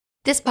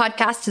This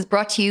podcast is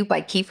brought to you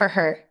by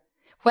Key4Her.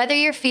 Whether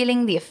you're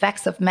feeling the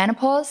effects of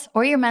menopause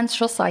or your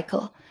menstrual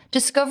cycle,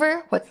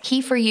 discover what's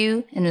key for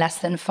you in less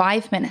than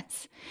 5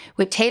 minutes.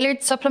 With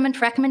tailored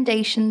supplement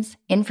recommendations,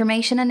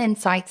 information and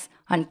insights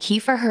on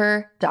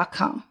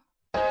key4her.com.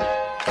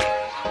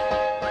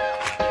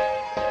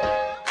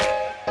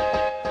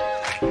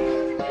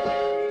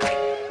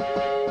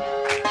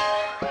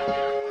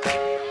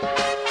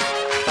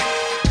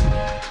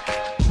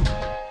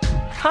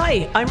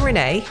 Hi, I'm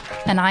Renee.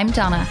 And I'm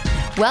Donna.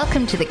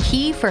 Welcome to the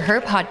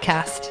Key4Her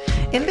podcast.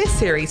 In this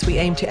series, we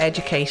aim to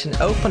educate and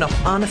open up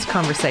honest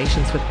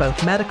conversations with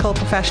both medical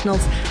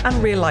professionals and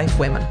real-life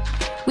women.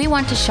 We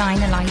want to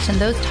shine a light on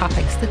those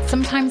topics that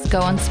sometimes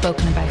go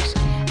unspoken about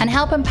and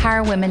help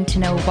empower women to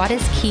know what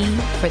is key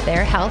for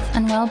their health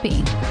and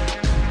well-being.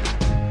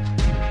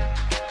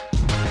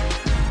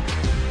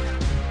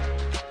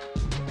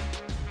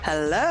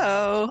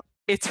 Hello,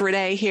 it's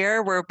Renee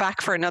here. We're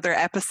back for another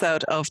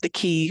episode of the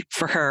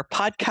Key4Her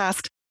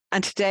podcast.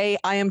 And today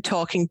I am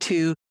talking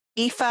to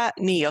Aoife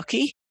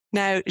Eochaidh.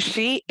 Now,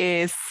 she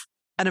is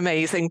an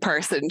amazing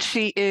person.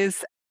 She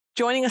is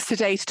joining us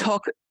today to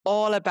talk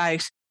all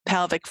about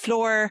pelvic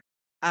floor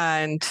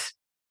and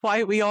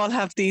why we all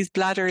have these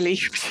bladder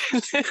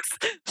leakages.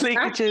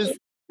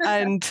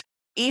 And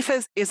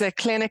Aoife is a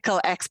clinical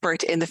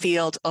expert in the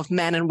field of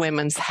men and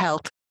women's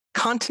health,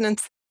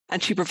 continence,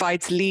 and she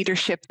provides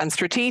leadership and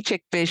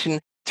strategic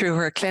vision through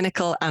her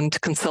clinical and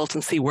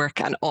consultancy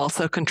work, and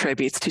also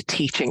contributes to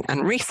teaching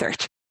and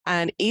research.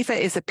 And Aoife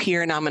is a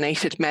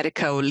peer-nominated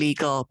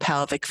medico-legal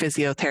pelvic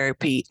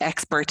physiotherapy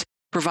expert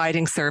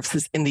providing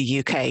services in the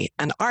UK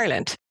and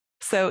Ireland.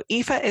 So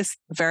Aoife is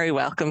very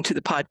welcome to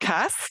the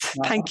podcast.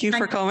 Thank you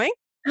for coming.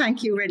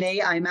 Thank you,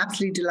 Renee. I'm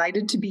absolutely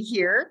delighted to be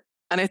here.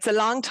 And it's a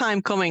long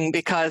time coming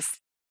because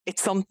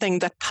it's something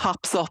that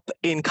pops up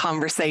in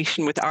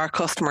conversation with our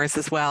customers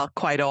as well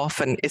quite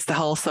often, is the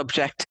whole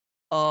subject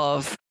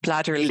of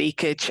bladder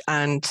leakage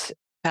and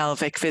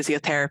pelvic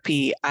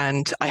physiotherapy.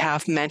 And I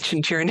have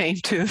mentioned your name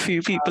to a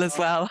few people as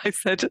well. I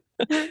said,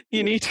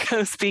 you need to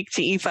go speak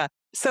to Aoife.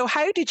 So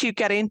how did you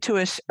get into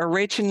it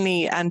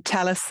originally, and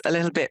tell us a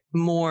little bit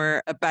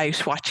more about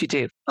what you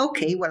do?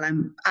 Okay, well,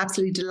 I'm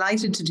absolutely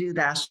delighted to do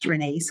that,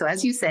 Renee. So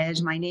as you said,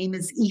 my name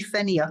is Aoife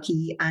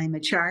Eochaidh. I'm a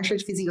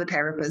chartered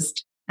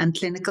physiotherapist and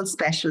clinical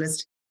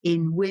specialist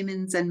in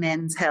women's and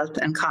men's health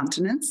and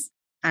continence.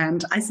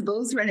 And I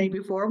suppose, Renee,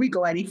 before we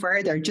go any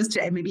further, just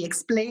to maybe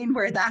explain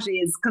where that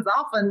is, because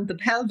often the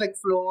pelvic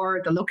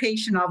floor, the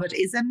location of it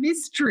is a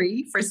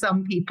mystery for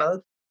some people.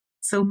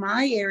 So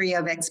my area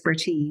of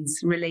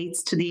expertise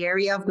relates to the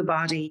area of the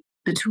body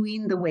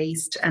between the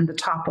waist and the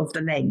top of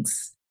the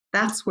legs.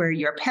 That's where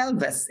your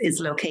pelvis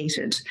is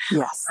located.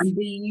 Yes. And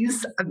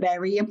these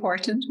very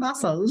important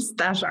muscles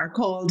that are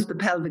called the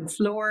pelvic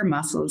floor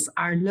muscles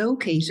are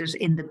located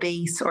in the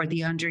base or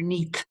the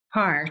underneath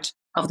part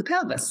of the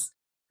pelvis.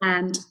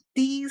 And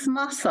these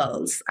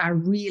muscles are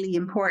really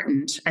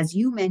important, as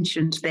you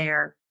mentioned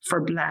there,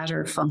 for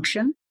bladder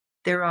function.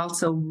 They're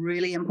also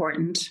really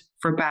important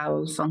for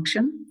bowel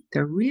function.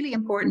 They're really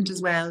important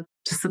as well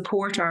to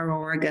support our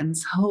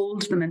organs,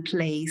 hold them in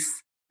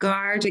place,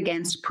 guard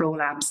against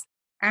prolapse,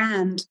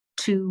 and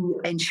to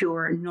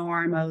ensure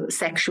normal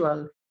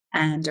sexual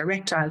and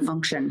erectile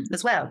function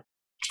as well.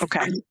 Okay.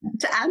 And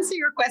to answer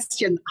your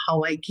question,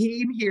 how I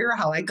came here,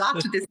 how I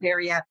got to this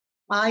area,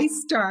 I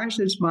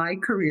started my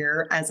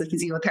career as a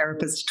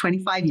physiotherapist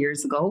 25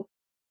 years ago.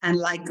 And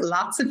like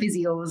lots of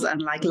physios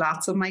and like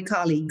lots of my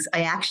colleagues,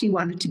 I actually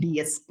wanted to be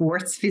a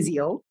sports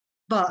physio.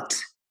 But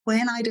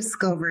when I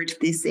discovered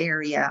this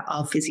area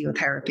of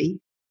physiotherapy,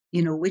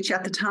 which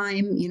at the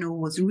time,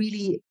 was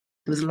really,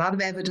 there was a lot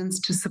of evidence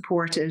to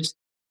support it.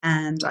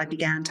 And I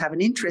began to have an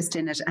interest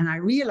in it. And I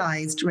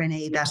realized,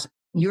 Renee, that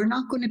you're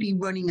not going to be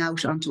running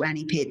out onto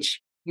any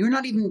pitch. You're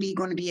not even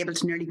going to be able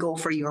to nearly go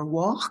for your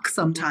walk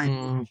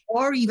sometime,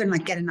 or even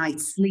like get a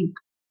night's sleep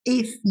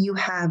if you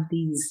have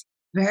these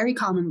very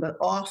common but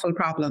awful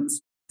problems.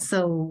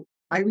 So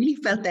I really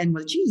felt then,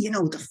 well, gee,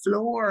 the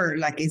floor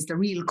is the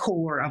real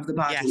core of the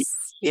body.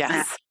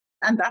 Yes.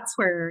 And that's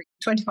where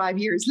 25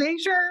 years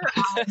later,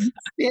 I'm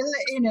still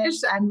in it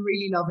and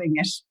really loving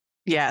it.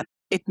 Yeah,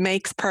 it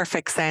makes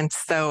perfect sense.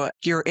 So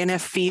you're in a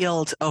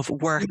field of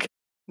work,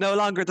 no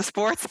longer the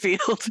sports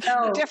field,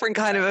 a different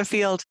kind of a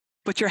field.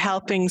 But you're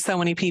helping so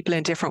many people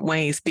in different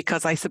ways,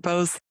 because I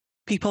suppose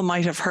people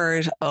might have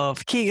heard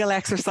of Kegel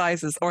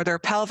exercises or their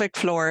pelvic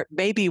floor,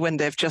 maybe when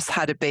they've just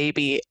had a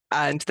baby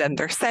and then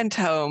they're sent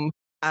home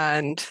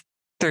and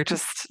they're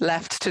just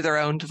left to their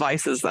own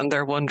devices and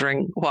they're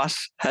wondering what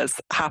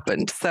has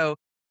happened. So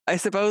I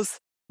suppose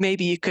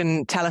maybe you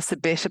can tell us a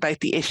bit about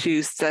the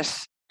issues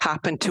that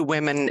happen to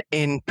women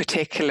in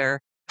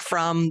particular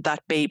from that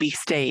baby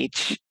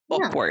stage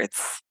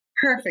upwards.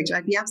 Perfect.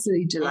 I'd be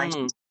absolutely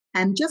delighted.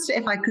 And just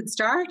if I could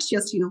start,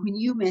 when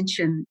you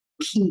mentioned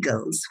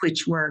Kegels,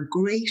 which were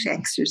great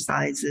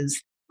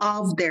exercises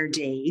of their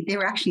day, they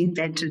were actually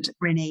invented,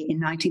 Renee,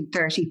 in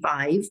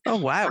 1935. Oh,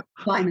 wow.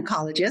 By a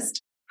gynecologist.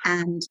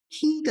 and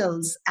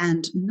Kegels,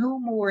 and no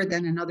more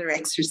than another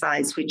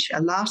exercise, which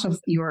a lot of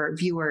your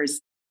viewers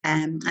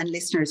and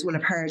listeners will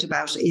have heard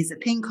about, is a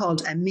thing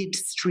called a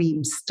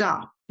midstream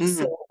stop.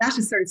 So that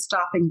is sort of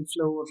stopping the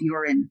flow of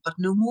urine, but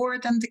no more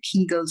than the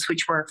Kegels,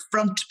 which were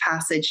front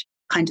passage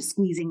kind of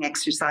squeezing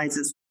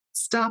exercises,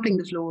 stopping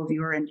the flow of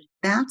urine.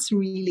 That's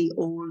really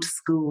old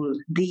school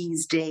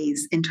these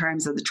days in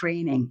terms of the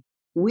training.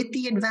 With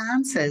the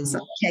advances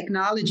of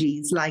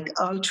technologies like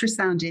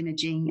ultrasound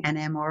imaging and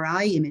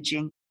MRI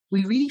imaging,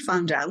 we really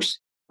found out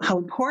how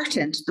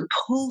important the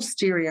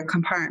posterior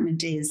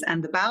compartment is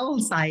and the bowel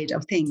side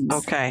of things.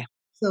 Okay.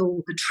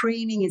 So the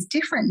training is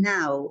different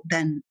now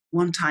than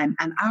one time.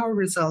 And our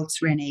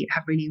results, Renee,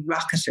 have really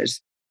rocketed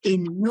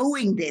in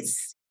knowing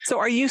this. So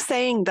are you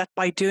saying that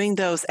by doing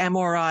those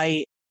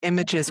MRI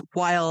images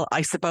while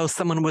I suppose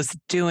someone was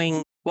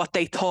doing what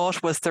they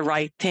thought was the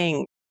right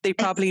thing, they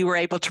probably were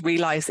able to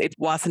realize it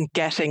wasn't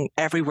getting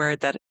everywhere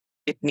that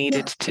it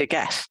needed to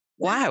get?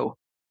 Wow.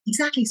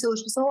 Exactly. So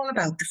it was all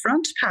about the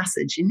front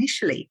passage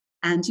initially.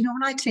 And,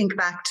 when I think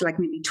back to like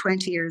maybe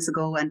 20 years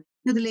ago and,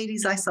 the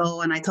ladies I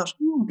saw and I thought,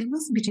 they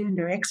mustn't be doing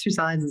their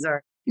exercises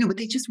or, but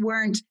they just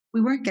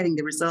we weren't getting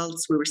the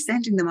results. We were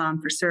sending them on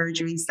for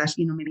surgeries that,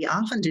 maybe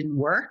often didn't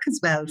work as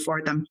well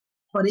for them.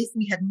 But if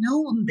we had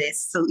known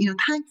this, so,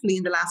 thankfully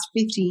in the last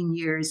 15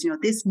 years,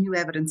 this new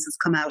evidence has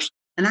come out.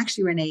 And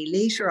actually, Renee,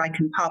 later I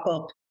can pop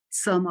up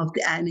some of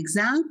an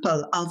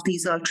example of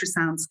these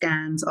ultrasound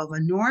scans of a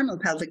normal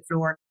pelvic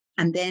floor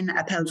and then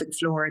a pelvic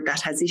floor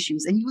that has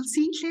issues. And you will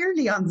see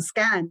clearly on the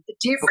scan the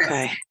difference.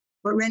 Okay.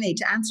 But Renee,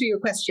 to answer your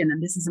question,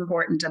 and this is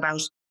important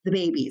about the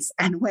babies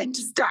and when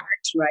to start,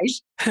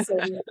 right? So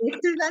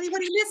if there's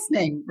anybody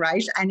listening,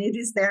 right, and it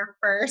is their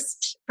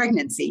first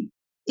pregnancy,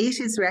 it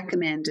is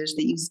recommended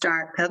that you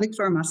start pelvic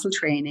floor muscle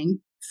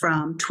training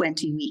from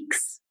 20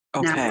 weeks.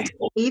 Okay. Now,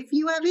 if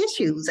you have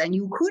issues, and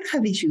you could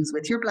have issues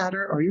with your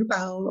bladder or your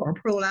bowel or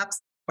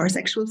prolapse or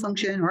sexual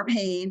function or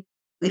pain,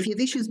 if you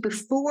have issues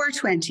before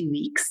 20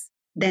 weeks,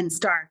 then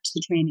start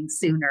the training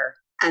sooner.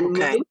 And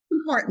most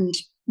important,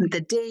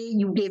 the day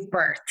you give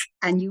birth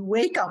and you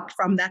wake up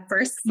from that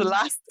first... The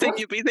last thing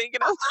you'd be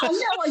thinking of. I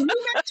know, you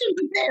mentioned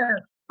it there.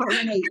 But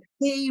Renee,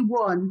 day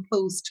one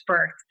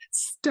post-birth,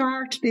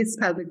 start this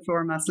pelvic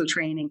floor muscle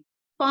training.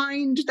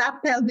 Find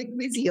that pelvic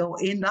physio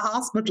in the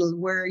hospital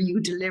where you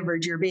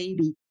delivered your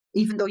baby.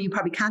 Even though you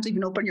probably can't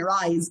even open your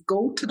eyes,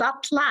 go to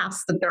that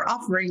class that they're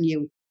offering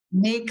you.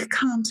 Make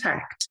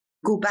contact.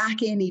 Go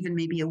back in even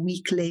maybe a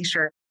week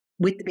later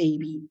with the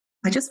baby.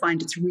 I just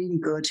find it's really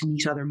good to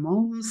meet other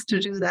moms to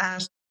do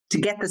that, to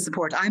get the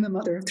support. I'm a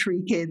mother of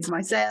 3 kids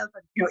myself.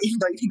 And, even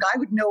though you think I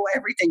would know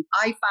everything,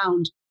 I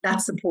found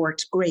that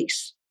support great.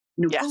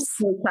 Yes.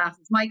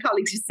 Classes. My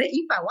colleagues used to say,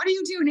 Aoife, what are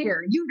you doing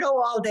here? You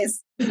know all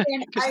this. And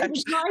I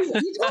was trying,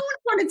 you don't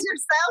want it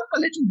yourself a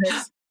little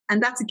bit.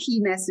 And that's a key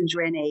message,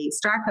 Renee.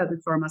 Start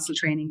pelvic floor muscle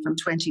training from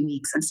 20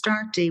 weeks and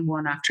start day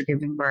one after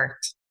giving birth.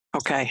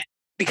 Okay.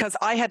 Because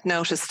I had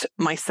noticed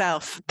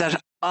myself that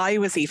I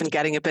was even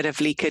getting a bit of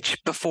leakage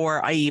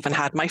before I even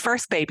had my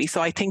first baby.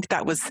 So I think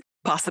that was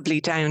possibly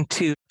down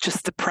to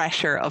just the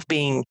pressure of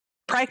being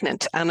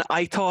pregnant. And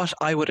I thought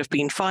I would have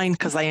been fine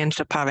because I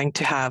ended up having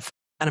to have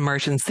an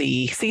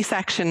emergency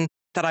C-section,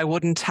 that I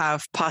wouldn't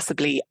have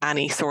possibly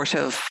any sort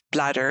of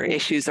bladder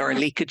issues or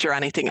leakage or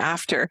anything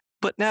after.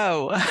 But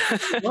no,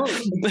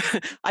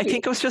 I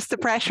think it was just the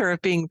pressure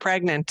of being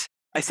pregnant,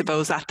 I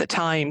suppose, at the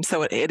time.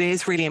 So it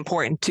is really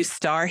important to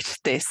start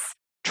this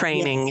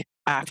training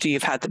after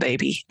you've had the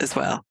baby as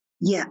well.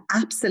 Yeah,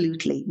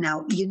 absolutely.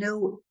 Now,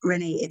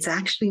 Renee, it's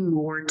actually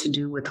more to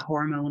do with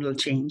hormonal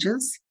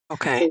changes.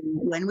 Okay. So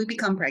when we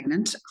become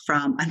pregnant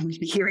and we'll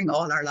be hearing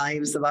all our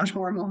lives about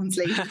hormones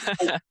later. Sure,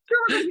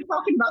 we're going to be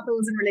talking about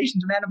those in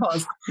relation to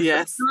menopause.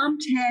 Yes. But from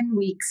 10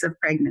 weeks of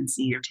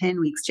pregnancy or 10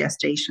 weeks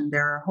gestation,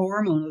 there are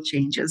hormonal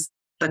changes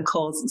that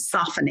cause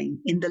softening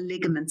in the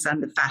ligaments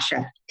and the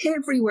fascia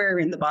everywhere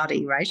in the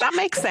body, right? That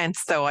makes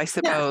sense, though, I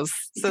suppose.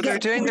 Yeah. So they're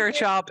doing their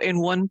job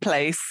in one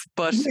place,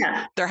 but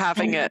they're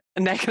having a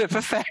negative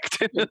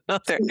effect in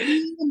another.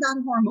 Even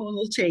that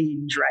hormonal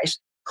change, right,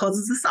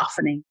 causes a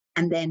softening.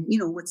 And then,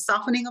 with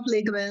softening of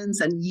ligaments,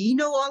 and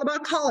all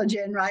about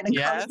collagen, right? And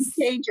collagen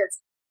changes,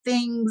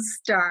 things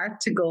start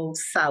to go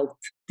south.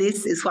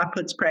 This is what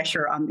puts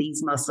pressure on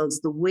these muscles,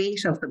 the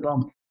weight of the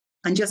bump.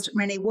 And just,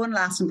 Renee, one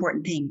last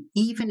important thing.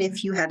 Even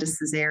if you had a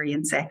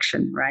cesarean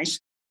section, right?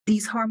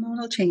 These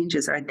hormonal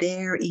changes are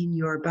there in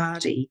your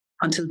body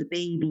until the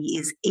baby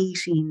is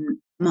 18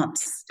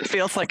 months. It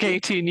feels like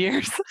 18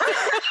 years.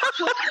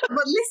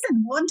 But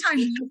listen, one time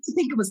you used to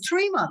think it was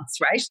 3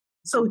 months, right?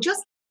 So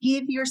just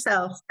give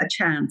yourself a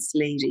chance,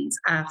 ladies,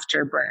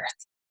 after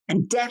birth.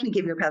 And definitely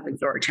give your pelvic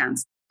floor a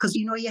chance. Because,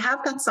 you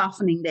have that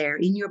softening there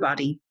in your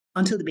body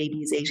until the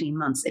baby is 18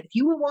 months. If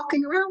you were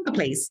walking around the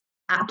place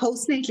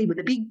postnatally with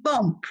a big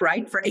bump,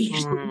 right, for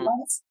 18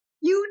 months,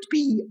 you'd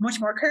be much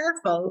more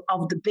careful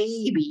of the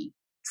baby.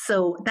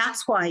 So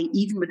that's why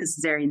even with a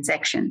cesarean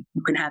section,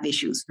 you can have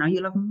issues. Now,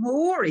 you'll have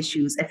more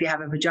issues if you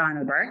have a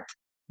vaginal birth.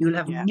 You'll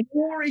have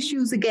more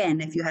issues again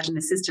if you had an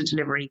assisted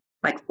delivery.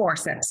 like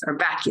forceps or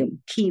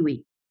vacuum,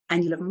 kiwi.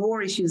 And you'll have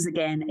more issues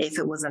again if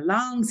it was a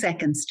long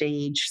second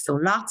stage. So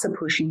lots of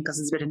pushing because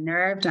there's a bit of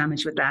nerve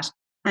damage with that.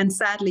 And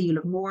sadly, you'll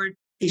have more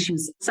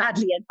issues.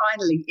 Sadly, and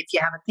finally, if you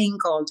have a thing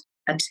called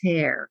a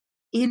tear,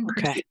 in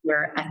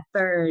particular, a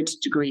 3rd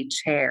degree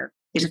tear,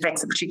 it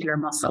affects a particular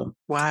muscle.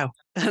 Wow.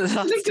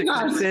 Lots to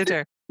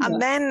consider. Yeah.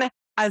 And then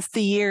as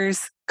the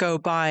years go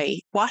by,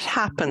 what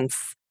happens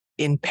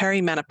in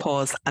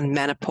perimenopause and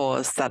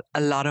menopause that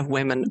a lot of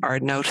women are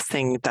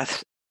noticing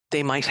that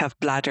they might have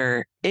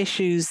bladder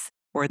issues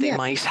or they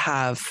might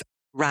have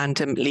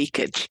random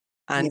leakage?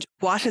 And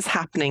what is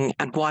happening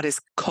and what is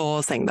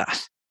causing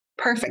that?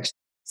 Perfect.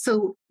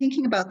 So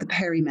thinking about the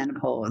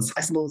perimenopause,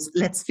 I suppose,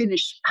 let's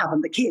finish having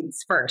the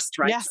kids first,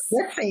 right? Yes.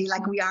 Let's say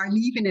like we are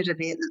leaving it a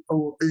bit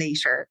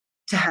later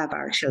to have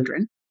our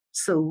children.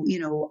 So,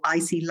 I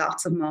see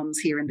lots of mums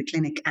here in the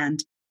clinic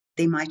and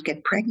they might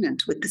get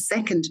pregnant with the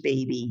second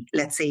baby,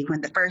 let's say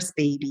when the first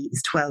baby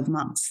is 12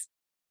 months.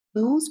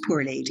 Those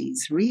poor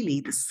ladies, really,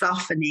 the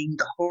softening,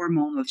 the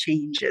hormonal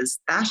changes,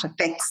 that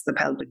affects the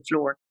pelvic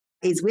floor,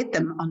 is with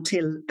them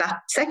until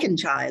that second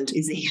child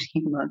is 18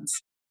 months.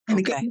 And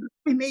again,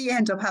 they may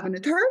end up having a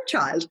third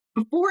child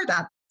before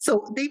that.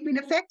 So they've been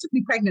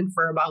effectively pregnant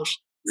for about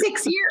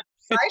 6 years,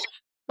 right?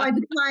 By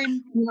the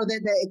time,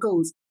 it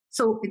goes.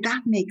 So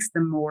that makes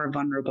them more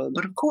vulnerable.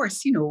 But of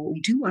course, we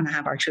do want to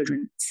have our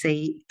children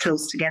stay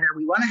close together.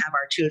 We want to have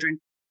our children.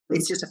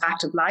 It's just a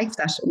fact of life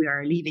that we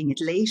are leaving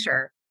it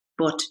later.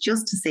 But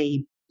just to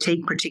say,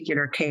 take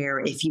particular care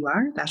if you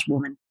are that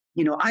woman.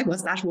 I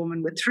was that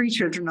woman with 3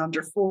 children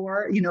under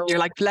 4. You're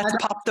like, let's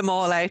pop them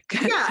all out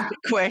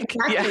quick.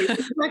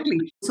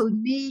 Exactly. So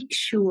make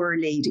sure,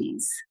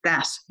 ladies,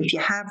 that if you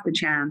have the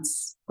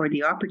chance or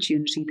the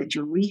opportunity that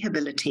you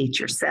rehabilitate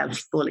yourself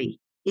fully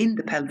in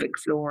the pelvic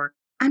floor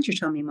and your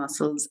tummy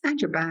muscles and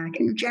your back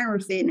and your general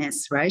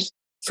fitness, right?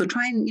 So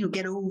try and,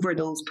 get over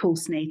those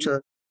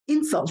postnatal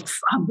insults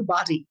on the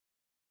body.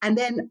 And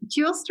then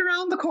just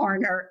around the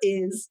corner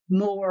is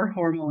more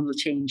hormonal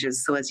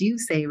changes. So as you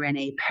say,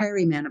 Renee,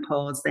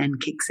 perimenopause then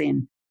kicks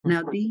in.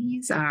 Now,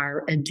 these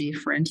are a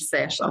different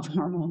set of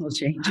hormonal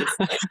changes.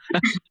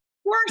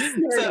 Worse.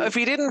 So if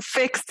you didn't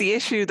fix the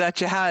issue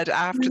that you had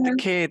after the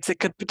kids, it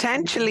could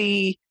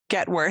potentially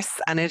get worse.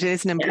 And it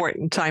is an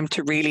important time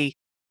to really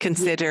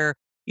consider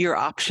your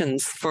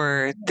options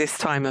for this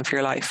time of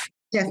your life.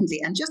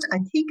 Definitely. And I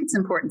think it's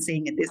important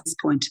saying at this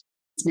point,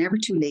 it's never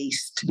too late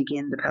to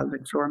begin the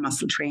pelvic floor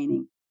muscle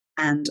training.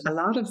 And a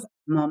lot of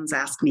mums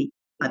ask me,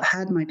 I've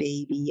had my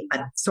baby,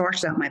 I've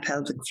sorted out my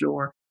pelvic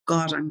floor.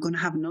 God, I'm going to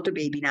have another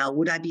baby now.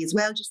 Would I be as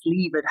well just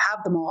leave it,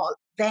 have them all,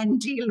 then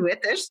deal with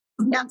it?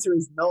 The answer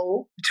is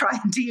no. Try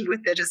and deal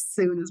with it as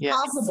soon as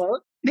possible.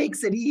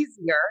 Makes it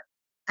easier.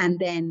 And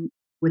then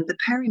with the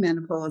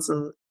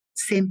perimenopausal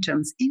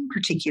symptoms in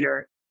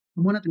particular,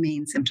 one of the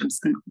main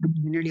symptoms, and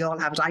we nearly all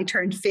have it. I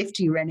turned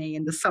 50, Renee,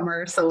 in the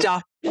summer. So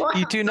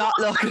you do not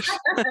look it.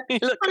 You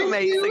look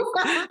amazing.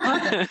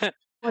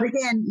 But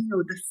again,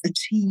 the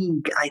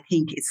fatigue, I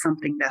think, is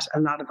something that a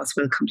lot of us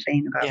will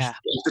complain about. Yeah.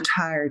 The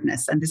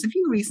tiredness. And there's a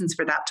few reasons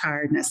for that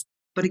tiredness.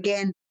 But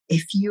again,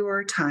 if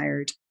you're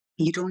tired,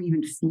 you don't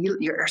even feel,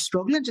 you're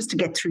struggling just to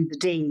get through the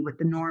day with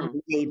the normal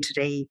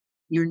day-to-day,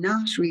 you're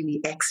not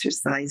really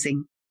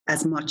exercising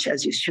as much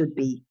as you should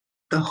be.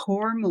 The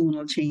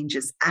hormonal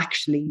changes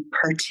actually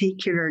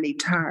particularly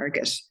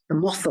target the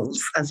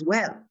muscles as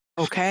well.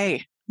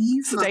 Okay.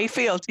 So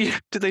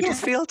do they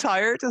just feel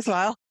tired as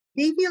well?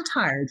 They feel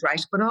tired,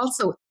 right? But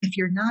also, if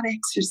you're not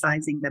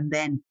exercising them,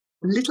 then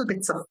little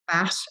bits of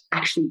fat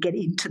actually get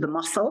into the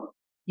muscle.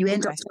 You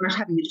end up sort of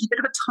having a little bit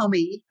of a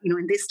tummy,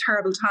 in this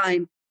terrible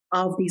time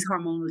of these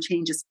hormonal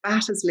changes.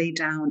 Fat is laid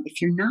down. If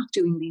you're not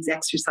doing these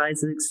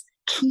exercises,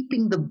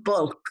 keeping the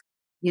bulk,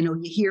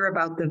 you hear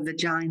about the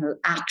vaginal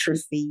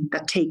atrophy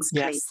that takes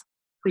place,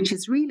 which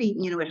is really,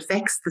 it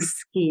affects the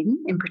skin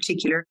in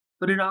particular,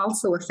 but it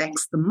also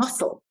affects the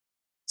muscle.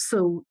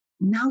 So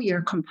now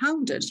you're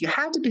compounded. You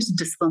had a bit of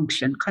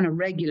dysfunction, kind of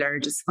regular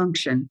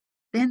dysfunction.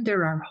 Then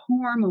there are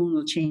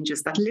hormonal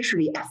changes that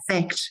literally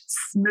affect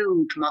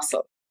smooth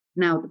muscle.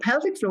 Now, the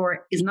pelvic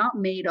floor is not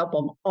made up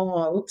of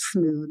all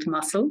smooth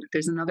muscle.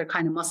 There's another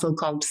kind of muscle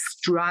called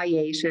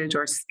striated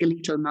or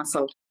skeletal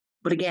muscle.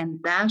 But again,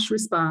 that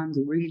responds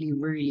really,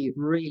 really,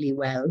 really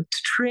well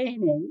to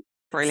training.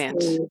 Brilliant.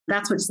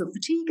 So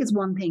fatigue is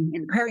one thing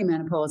in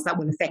perimenopause that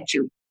will affect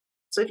you.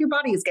 So if your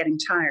body is getting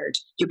tired,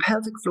 your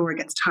pelvic floor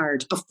gets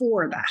tired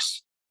before that.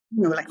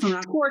 Like from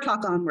around 4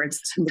 o'clock onwards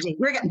in the day,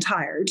 we're getting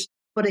tired.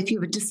 But if you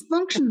have a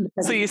dysfunction...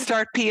 So you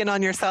start peeing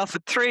on yourself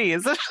at 3,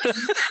 is it?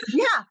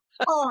 Yeah.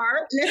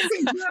 Or let's say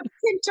you have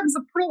symptoms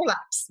of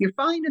prolapse. You're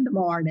fine in the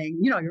morning,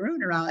 you're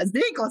running around. As the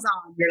day goes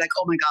on, you're like,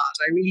 oh my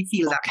God, I really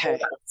feel that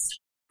prolapse.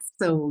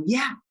 So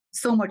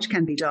so much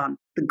can be done.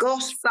 The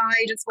gut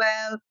side as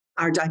well,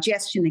 our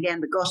digestion,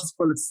 again, the gut is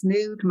full of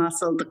smooth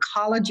muscle, the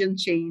collagen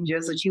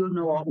changes that you'll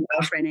know all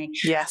about, Renee.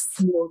 Yes.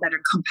 That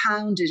are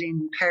compounded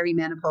in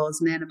perimenopause,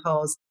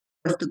 menopause.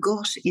 If the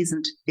gut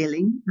isn't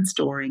filling and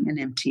storing and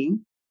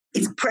emptying,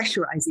 it's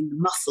pressurizing the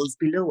muscles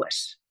below it.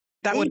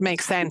 That would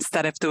make sense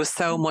that if there was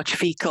so much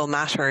fecal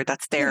matter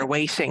that's there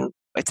waiting,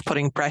 it's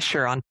putting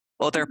pressure on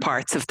other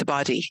parts of the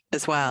body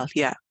as well.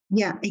 Yeah.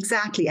 Yeah,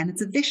 exactly. And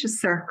it's a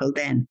vicious circle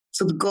then.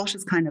 So the gut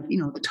is kind of,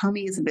 the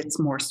tummy is a bit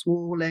more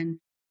swollen.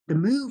 The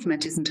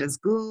movement isn't as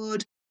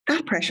good.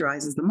 That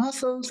pressurizes the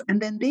muscles,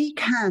 and then they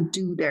can't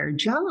do their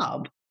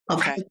job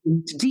of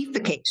helping to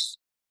defecate.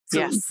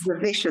 So it's a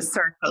vicious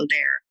circle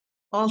there.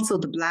 Also,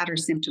 the bladder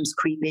symptoms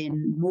creep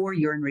in, more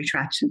urinary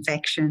tract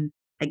infection.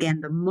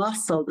 Again,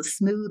 the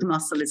smooth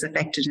muscle is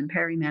affected in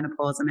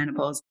perimenopause and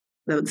menopause,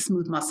 the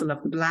smooth muscle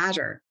of the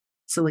bladder.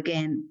 So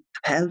again,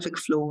 the pelvic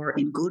floor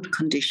in good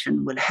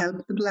condition will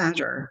help the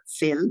bladder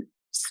fill,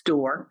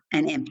 store,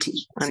 and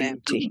empty.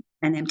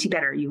 And empty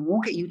better. You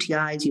won't get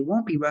UTIs, you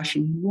won't be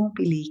rushing, you won't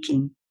be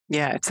leaking.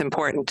 Yeah, it's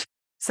important.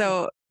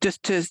 So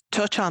just to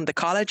touch on the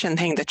collagen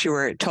thing that you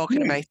were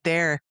talking about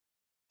there,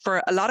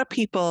 for a lot of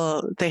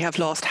people, they have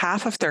lost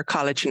half of their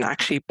collagen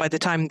actually by the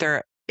time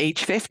they're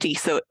age 50.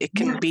 So it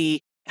can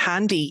be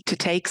handy to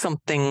take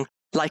something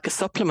like a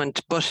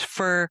supplement. But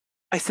for,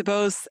 I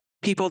suppose,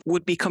 people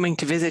would be coming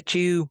to visit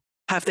you,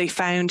 have they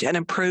found an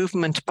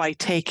improvement by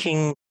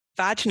taking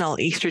vaginal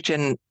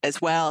estrogen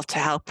as well to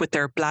help with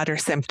their bladder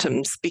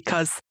symptoms?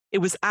 Because it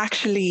was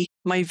actually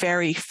my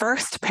very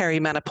first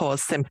perimenopause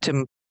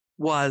symptom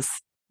was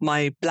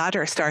my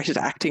bladder started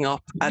acting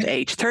up at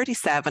age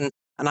 37,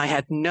 and I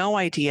had no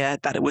idea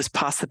that it was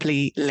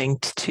possibly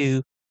linked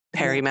to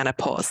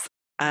perimenopause.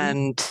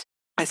 And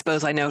I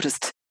suppose I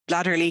noticed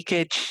bladder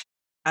leakage,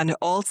 and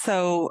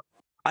also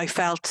I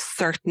felt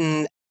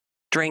certain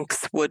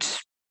drinks would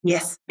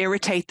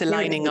irritate the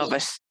lining of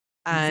it.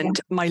 And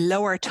my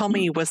lower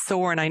tummy was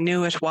sore, and I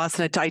knew it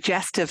wasn't a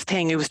digestive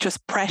thing. It was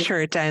just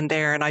pressure down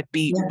there. And I'd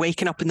be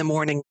waking up in the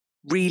morning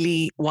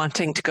really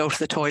wanting to go to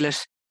the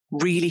toilet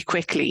really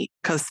quickly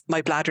because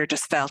my bladder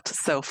just felt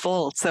so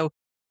full. So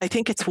I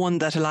think it's one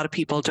that a lot of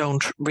people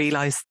don't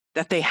realize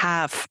that they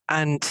have,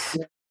 and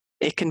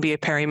it can be a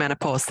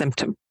perimenopause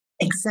symptom.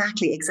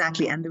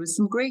 Exactly. And there was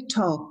some great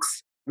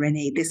talks,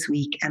 Renee, this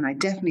week, and I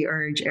definitely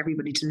urge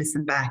everybody to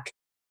listen back.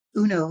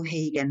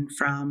 Eochaidh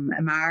from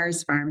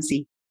Mars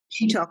Pharmacy,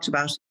 she talked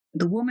about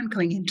the woman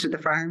coming into the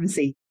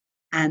pharmacy,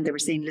 and they were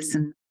saying,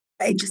 listen,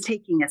 just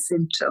taking a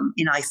symptom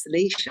in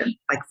isolation,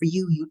 like for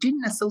you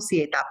didn't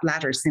associate that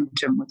bladder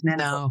symptom with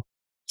menopause. No.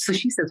 So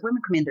she says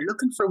women come in, they're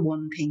looking for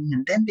one thing,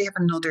 and then they have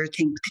another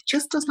thing, but it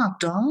just does not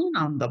dawn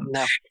on them.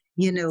 No.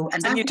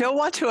 And you don't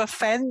want to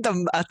offend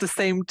them at the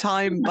same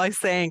time by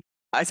saying,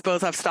 I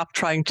suppose I've stopped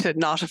trying to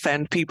not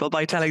offend people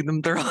by telling them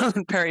they're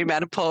on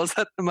perimenopause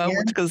at the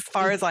moment, because as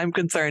far as I'm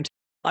concerned,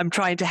 I'm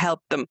trying to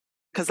help them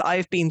because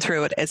I've been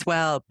through it as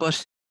well.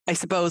 But I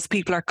suppose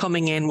people are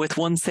coming in with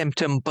one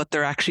symptom, but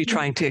they're actually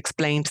trying to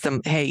explain to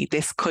them, hey,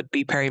 this could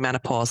be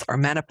perimenopause or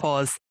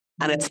menopause.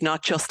 And it's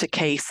not just a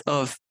case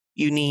of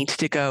you need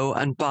to go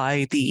and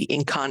buy the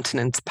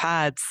incontinence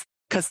pads,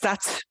 because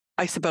that's,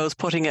 I suppose,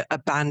 putting a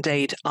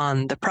Band-Aid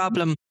on the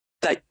problem.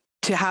 That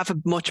to have a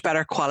much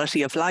better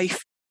quality of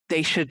life,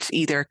 they should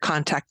either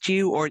contact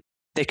you or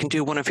they can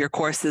do one of your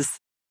courses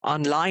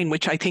online,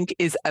 which I think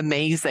is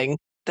amazing,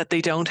 that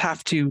they don't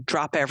have to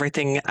drop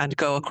everything and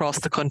go across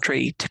the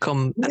country to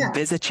come and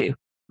visit you.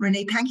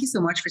 Renee, thank you so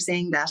much for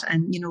saying that.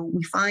 And,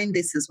 we find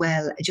this as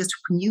well, just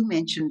when you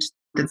mentioned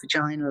the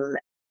vaginal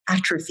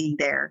atrophy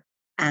there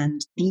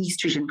and the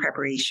estrogen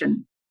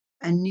preparation,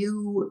 a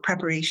new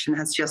preparation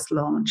has just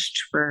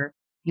launched for,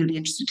 you'll be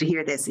interested to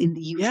hear this, in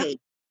the UK.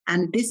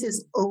 And this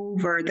is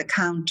over the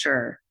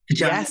counter.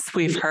 Yes,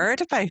 we've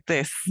heard about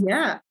this.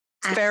 Yeah.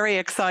 It's very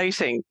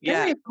exciting.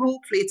 Yeah.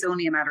 Hopefully it's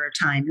only a matter of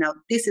time. Now,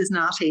 this is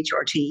not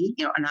HRT,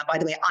 and by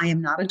the way, I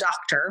am not a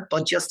doctor,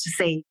 but just to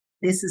say,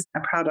 this is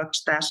a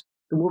product that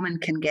the woman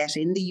can get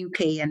in the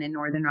UK and in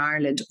Northern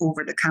Ireland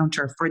over the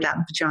counter for that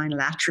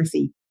vaginal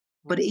atrophy.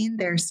 But in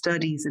their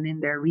studies and in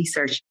their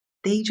research,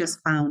 they just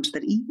found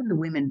that even the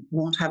women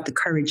won't have the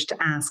courage to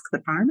ask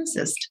the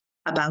pharmacist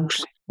about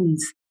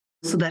these.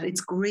 So that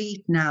it's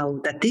great now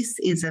that this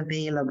is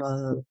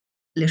available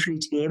literally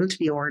to be able to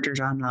be ordered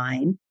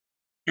online.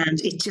 And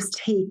it just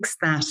takes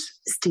that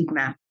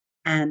stigma.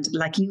 And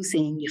like you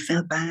saying, you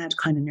felt bad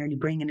kind of nearly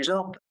bringing it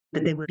up,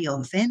 that they would be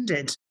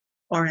offended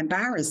or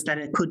embarrassed that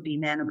it could be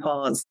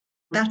menopause.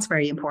 That's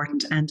very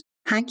important. And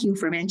thank you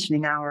for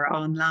mentioning our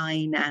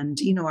online and,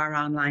 our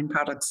online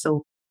products.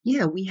 So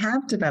we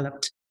have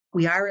developed,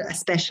 we are a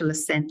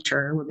specialist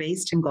centre. We're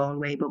based in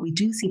Galway, but we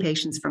do see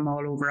patients from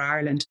all over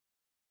Ireland.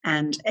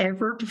 And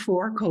ever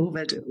before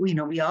COVID,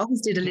 we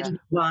always did a little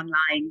bit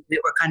online. We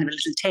were kind of a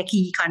little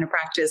techie kind of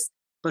practice.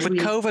 But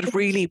COVID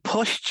really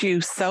pushed you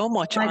so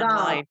much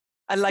online.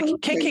 And like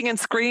kicking and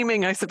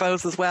screaming, I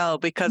suppose, as well,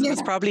 because it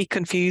was probably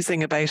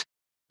confusing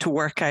to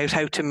work out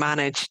how to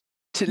manage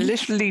to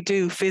literally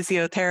do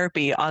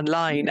physiotherapy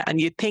online.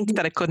 And you'd think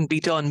that it couldn't be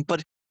done,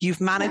 but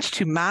you've managed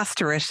to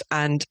master it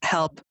and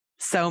help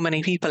so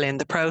many people in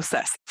the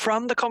process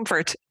from the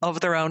comfort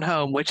of their own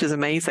home, which is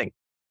amazing.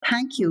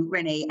 Thank you,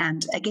 Renee.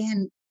 And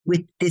again,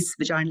 with this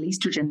vaginal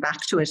estrogen,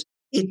 back to it,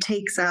 it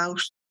takes out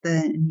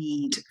the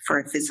need for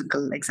a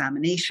physical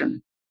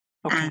examination.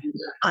 Okay. And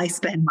I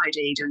spend my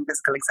day doing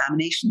physical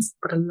examinations,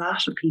 but a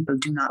lot of people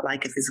do not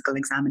like a physical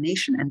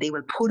examination, and they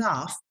will put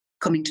off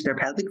coming to their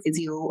pelvic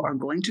physio or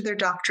going to their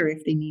doctor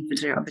if they need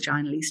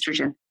vaginal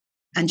estrogen.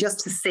 And just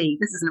to say,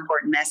 this is an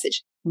important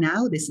message.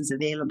 Now this is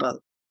available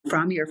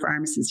from your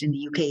pharmacist in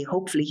the UK,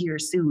 hopefully here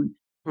soon.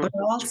 But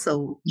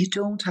also, you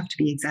don't have to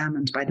be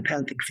examined by the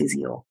pelvic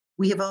physio.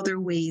 We have other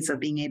ways of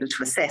being able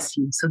to assess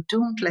you. So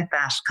don't let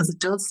that, because it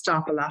does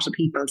stop a lot of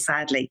people,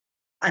 sadly.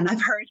 And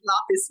I've heard a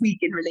lot this week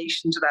in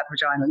relation to that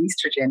vaginal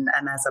estrogen.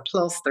 And as a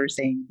plus, they're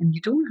saying, and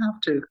you don't have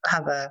to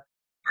have a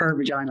per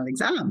vaginal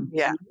exam.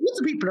 Yeah. And lots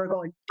of people are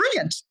going,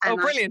 brilliant. And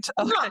brilliant.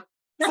 Okay.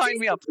 Sign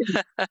me up.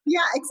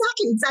 Yeah,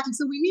 exactly.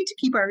 So we need to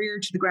keep our ear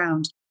to the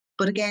ground.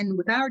 But again,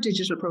 with our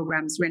digital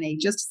programs, Renee,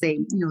 just to say,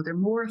 they're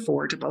more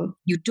affordable.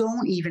 You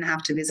don't even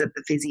have to visit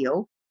the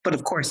physio. But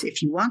of course,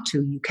 if you want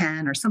to, you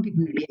can, or some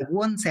people maybe have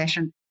one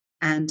session.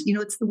 And,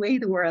 it's the way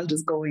the world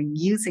is going,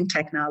 using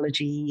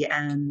technology,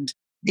 and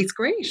it's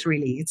great,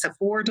 really. It's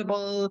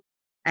affordable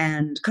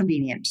and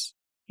convenient.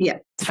 Yeah.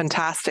 It's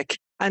fantastic.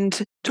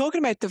 And talking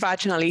about the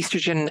vaginal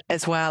estrogen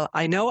as well,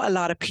 I know a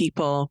lot of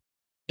people,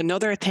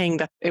 another thing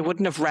that it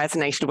wouldn't have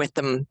resonated with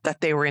them,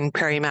 that they were in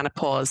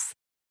perimenopause,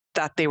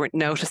 that they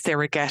noticed they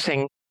were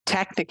getting,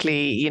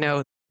 technically,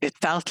 it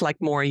felt like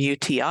more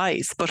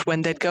UTIs. But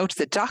when they'd go to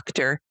the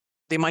doctor,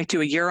 they might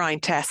do a urine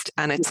test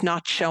and it's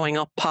not showing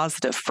up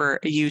positive for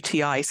a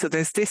UTI. So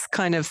there's this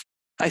kind of,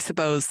 I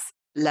suppose,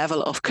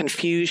 level of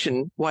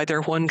confusion why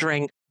they're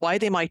wondering why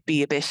they might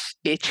be a bit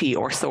itchy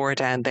or sore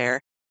down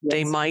there. Yes.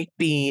 They might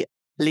be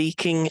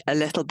leaking a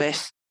little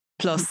bit.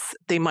 Plus,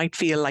 they might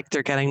feel like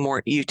they're getting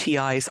more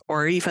UTIs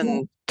or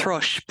even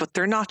thrush, but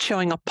they're not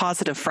showing up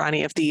positive for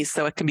any of these.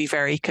 So it can be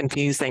very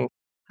confusing.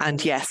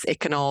 And yes, it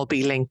can all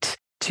be linked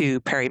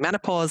to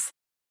perimenopause.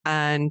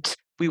 And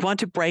we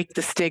want to break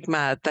the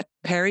stigma that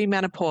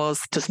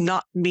perimenopause does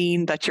not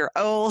mean that you're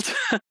old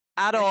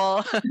at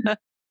all.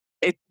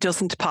 It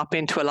doesn't pop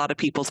into a lot of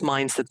people's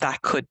minds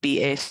that could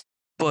be it.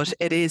 But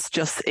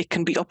it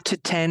can be up to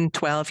 10,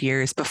 12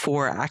 years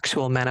before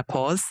actual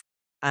menopause.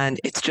 And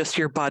it's just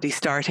your body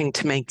starting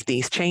to make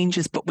these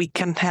changes. But we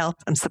can help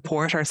and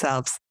support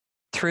ourselves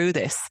through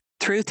this,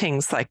 through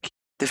things like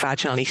the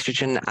vaginal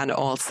estrogen and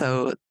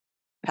also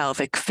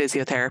pelvic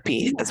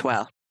physiotherapy as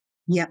well.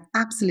 Yeah,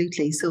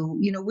 absolutely. So,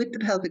 with the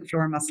pelvic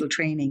floor muscle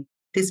training,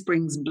 this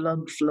brings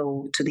blood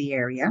flow to the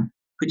area,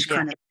 which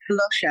kind of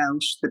flush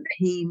out the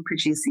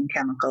pain-producing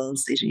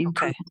chemicals. It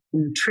improves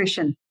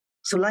nutrition.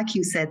 So like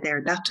you said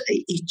there, that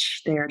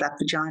itch there, that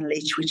vaginal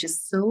itch, which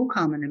is so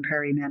common in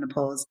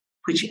perimenopause,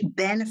 which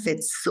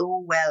benefits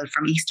so well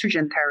from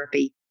estrogen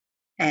therapy.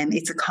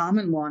 It's a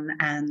common one,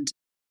 and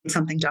it's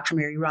something Dr.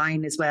 Mary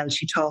Ryan as well,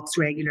 she talks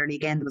regularly.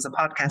 Again, there was a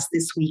podcast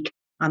this week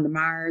on the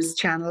Mars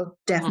channel.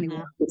 Definitely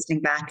worth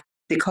listening back.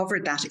 They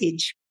covered that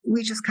itch.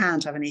 We just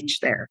can't have an itch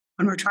there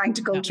when we're trying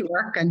to go to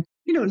work and,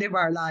 live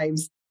our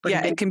lives. But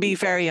it can be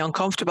very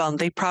uncomfortable, and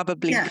they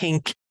probably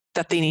think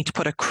that they need to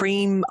put a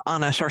cream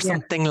on it or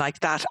something like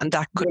that, and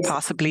that could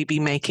possibly be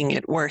making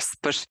it worse.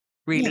 But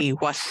really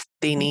what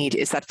they need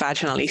is that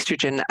vaginal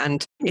estrogen,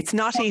 and it's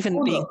not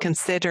even being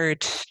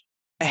considered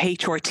a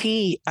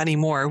HRT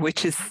anymore,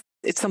 which is,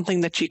 it's something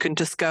that you can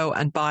just go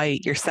and buy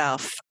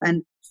yourself.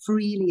 And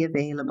freely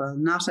available,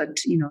 not at,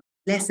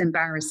 less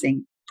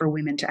embarrassing for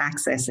women to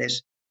access it.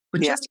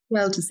 But just as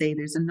well to say,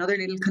 there's another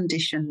little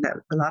condition that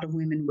a lot of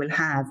women will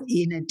have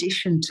in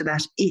addition to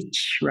that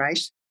itch, right?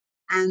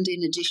 And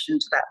in addition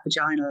to that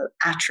vaginal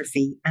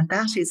atrophy. And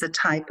that is a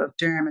type of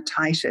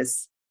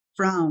dermatitis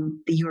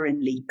from the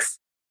urine leaks.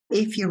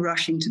 If you're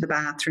rushing to the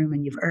bathroom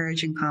and you've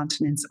urge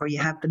incontinence, or you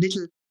have the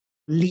little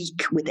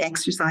leak with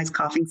exercise,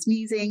 coughing,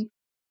 sneezing,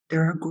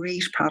 there are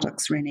great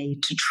products, Renee,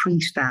 to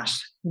treat that.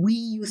 We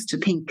used to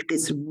think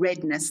this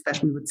redness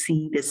that we would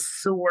see, this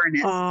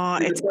soreness. Oh,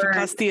 it's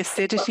because the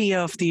acidity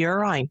of the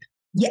urine.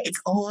 Yeah, it's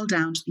all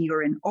down to the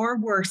urine, or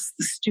worse,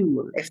 the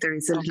stool, if there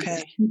is a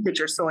little seepage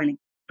or soiling.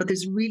 But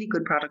there's really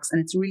good products,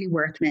 and it's really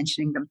worth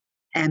mentioning them.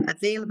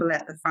 Available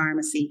at the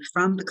pharmacy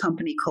from the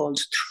company called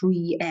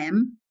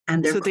 3M.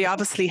 And so they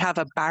obviously have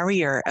a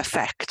barrier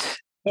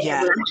effect.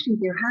 Yeah. Well, actually,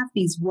 they have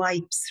these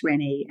wipes,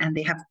 Renee, and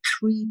they have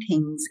 3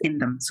 things in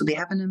them. So they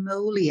have an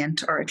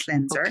emollient or a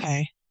cleanser.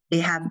 Okay. They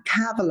have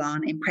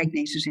Cavalon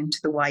impregnated into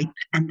the wipe,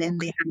 and then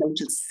they have a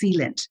little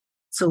sealant.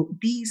 So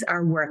these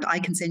are I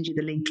can send you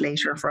the link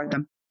later for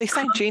them. They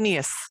sound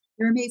genius.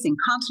 They're amazing.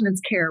 Continence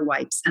care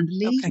wipes. And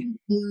ladies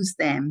use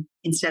them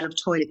instead of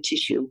toilet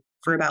tissue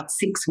for about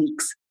 6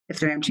 weeks if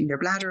they're emptying their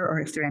bladder or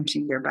if they're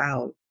emptying their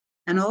bowel.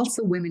 And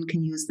also women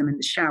can use them in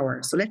the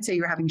shower. So let's say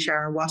you're having a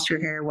shower, wash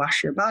your hair,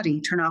 wash your body,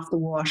 turn off the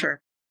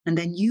water, and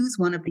then use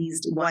one of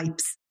these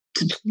wipes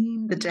to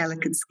clean the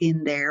delicate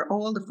skin there,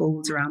 all the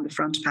folds around the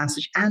front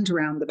passage and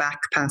around the back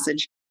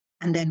passage.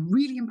 And then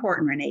really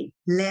important, Renee,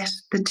 let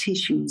the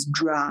tissues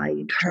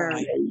dry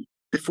thoroughly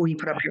before you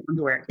put up your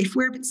underwear. If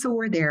we're a bit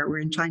sore there,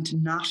 we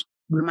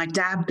might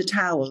dab the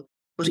towel,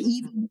 but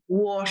even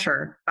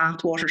water,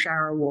 bath water,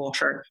 shower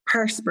water,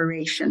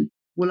 perspiration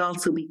will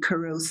also be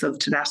corrosive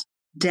to that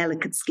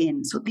delicate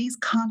skin. So these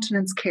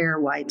continence care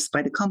wipes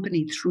by the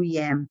company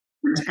 3M,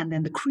 and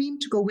then the cream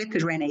to go with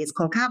it, Renee, is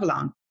called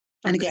Cavalon.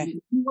 And again,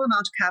 a small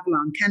amount of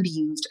Cavalon can be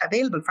used,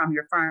 available from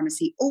your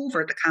pharmacy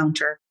over the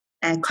counter,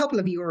 a couple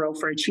of euro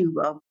for a tube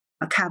of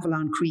a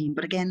Cavalon cream.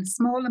 But again,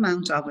 small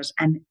amount of it,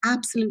 and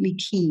absolutely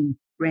key,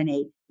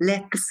 Renee,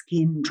 let the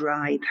skin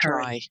dry.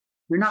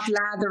 We're not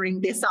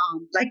lathering this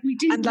on like we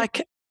did,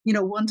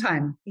 and one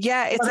time.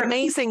 Yeah, it's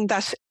amazing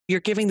that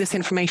you're giving this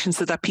information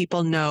so that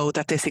people know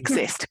that this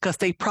exists, because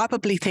they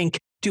probably think,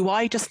 do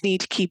I just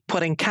need to keep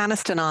putting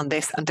Canesten on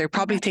this? And they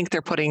probably think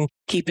they're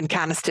keeping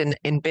Canesten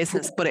in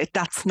business, but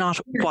that's not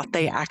what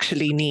they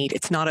actually need.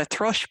 It's not a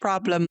thrush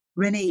problem.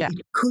 Renee,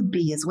 it could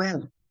be as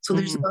well. So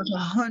there's about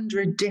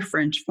 100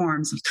 different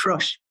forms of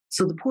thrush.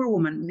 So the poor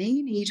woman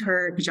may need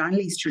her vaginal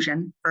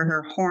estrogen for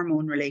her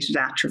hormone-related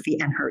atrophy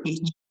and her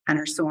itch and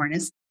her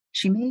soreness.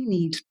 She may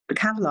need the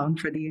Cavalon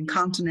for the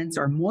incontinence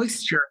or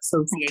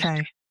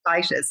moisture-associated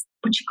itis,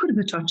 but she could have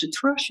a touch of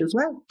thrush as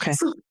well.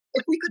 So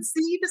if we could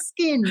see the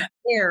skin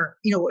there,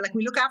 like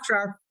we look after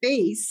our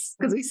face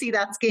because we see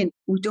that skin,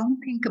 we don't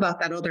think about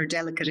that other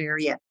delicate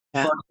area.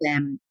 Yeah.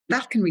 But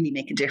that can really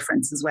make a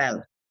difference as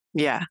well.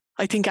 Yeah.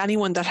 I think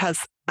anyone that has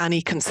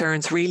any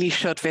concerns really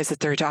should visit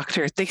their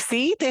doctor. They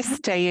see this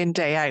day in,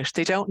 day out.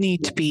 They don't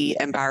need to be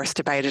embarrassed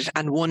about it.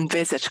 And one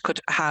visit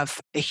could have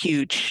a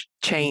huge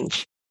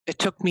change. It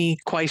took me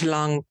quite a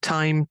long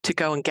time to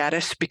go and get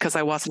it because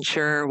I wasn't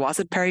sure, was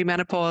it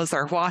perimenopause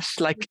or what?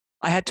 Like,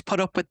 I had to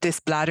put up with this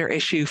bladder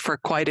issue for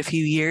quite a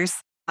few years.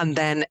 And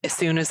then as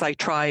soon as I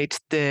tried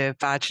the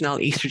vaginal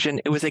estrogen,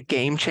 it was a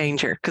game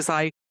changer because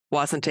I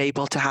wasn't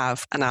able to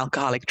have an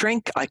alcoholic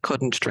drink. I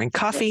couldn't drink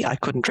coffee. I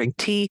couldn't drink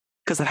tea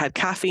because it had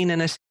caffeine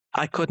in it.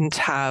 I couldn't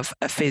have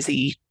a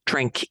fizzy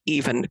drink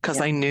even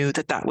because I knew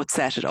that would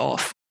set it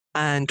off.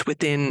 And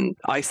within,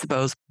 I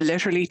suppose,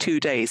 literally 2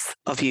 days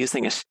of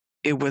using it,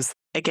 it was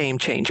a game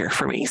changer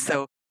for me.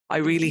 So I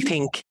really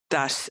think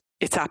that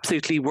it's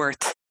absolutely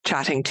worth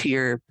chatting to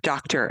your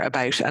doctor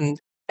about. And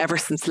ever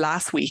since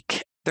last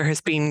week, there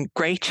has been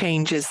great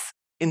changes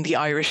in the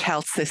Irish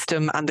health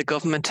system, and the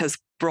government has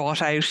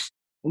brought out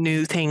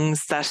new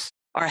things that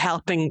are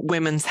helping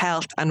women's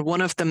health. And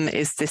one of them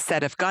is this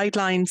set of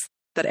guidelines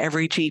that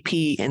every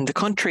GP in the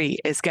country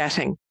is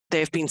getting.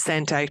 They've been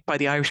sent out by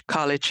the Irish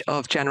College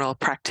of General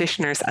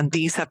Practitioners, and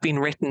these have been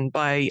written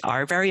by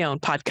our very own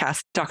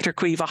podcast, Dr.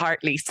 Aoife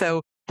Hartley.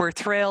 So we're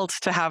thrilled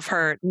to have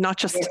her, not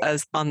just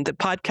as on the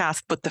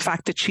podcast, but the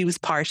fact that she was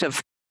part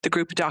of the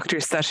group of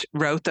doctors that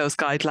wrote those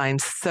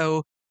guidelines.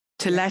 So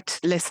to let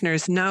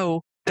listeners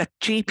know that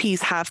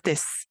GPs have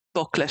this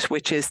booklet,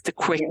 which is the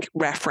quick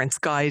reference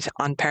guide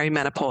on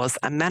perimenopause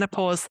and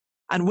menopause.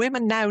 And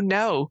women now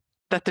know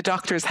that the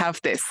doctors have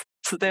this.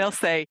 So they'll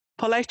say,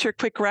 pull out your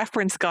quick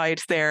reference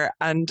guide there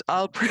and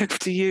I'll prove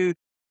to you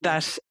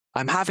that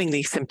I'm having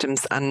these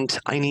symptoms and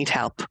I need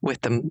help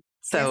with them.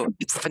 So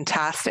it's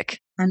fantastic.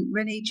 And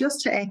Renee,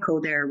 just to echo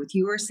there with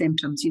your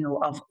symptoms,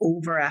 of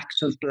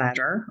overactive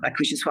bladder,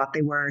 which is what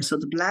they were. So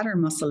the bladder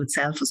muscle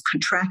itself was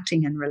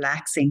contracting and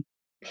relaxing,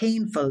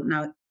 painful.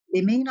 Now,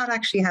 they may not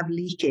actually have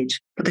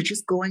leakage, but they're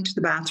just going to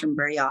the bathroom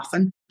very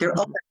often. They're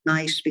up at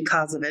night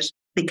because of it.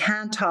 They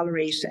can't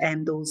tolerate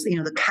those,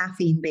 the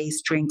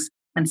caffeine-based drinks.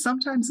 And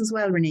sometimes as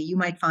well, Renee, you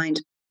might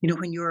find,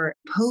 when you're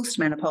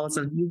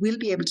postmenopausal, you will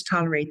be able to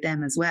tolerate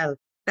them as well.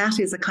 That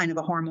is a kind of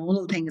a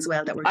hormonal thing as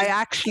well. I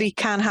actually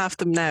can have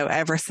them now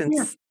ever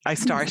since I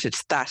started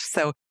that.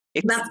 So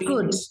that's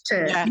good.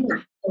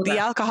 The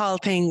alcohol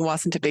thing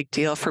wasn't a big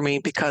deal for me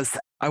because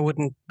I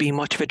wouldn't be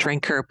much of a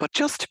drinker, but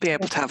just to be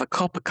able to have a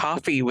cup of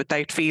coffee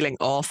without feeling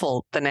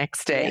awful the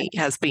next day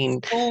has been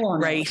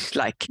great.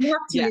 Like, you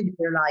have to live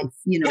your life,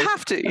 You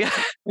have to,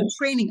 The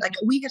training, like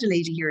we had a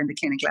lady here in the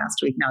clinic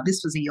last week. Now,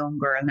 this was a young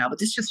girl now, but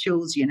this just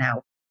shows you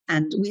now.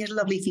 And we had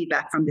lovely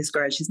feedback from this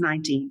girl. She's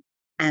 19.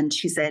 And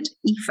she said,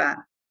 Aoife,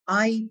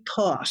 I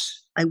thought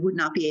I would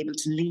not be able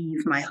to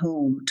leave my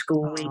home to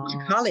go away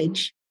to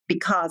college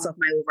because of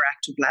my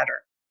overactive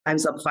bladder. I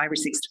was up 5 or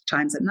 6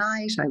 times at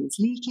night. I was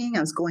leaking.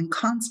 I was going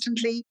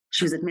constantly.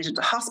 She was admitted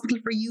to hospital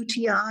for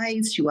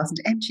UTIs. She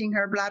wasn't emptying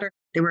her bladder.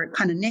 They were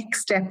kind of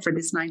next step for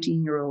this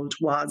 19-year-old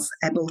was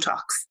a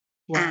Botox.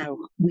 Wow. And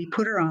we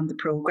put her on the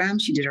program.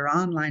 She did her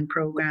online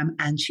program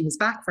and she was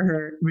back for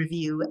her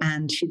review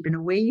and she'd been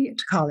away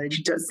to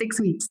college, 6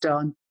 weeks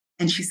done.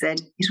 And she said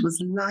it was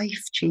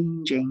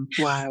life-changing.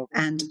 Wow.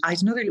 And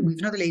we've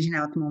another lady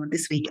now at the moment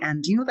this week.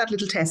 And that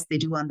little test they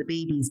do on the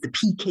babies, the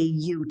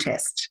PKU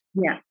test?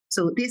 Yeah.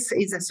 So this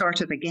is a sort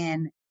of,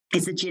 again,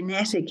 it's a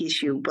genetic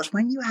issue. But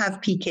when you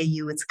have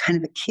PKU, it's kind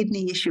of a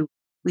kidney issue.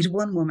 We have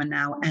one woman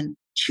now and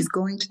she's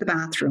going to the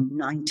bathroom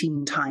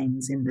 19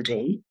 times in the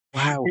day.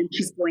 Wow. And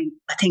she's going,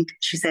 I think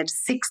she said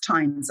 6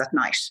 times at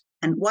night.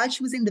 And while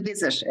she was in the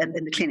visit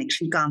in the clinic,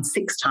 she'd gone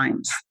 6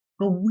 times.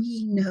 But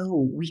we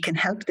know we can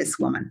help this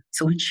woman.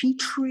 So when she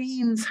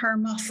trains her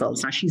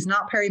muscles, now she's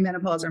not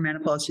perimenopause or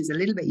menopause, she's a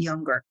little bit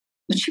younger,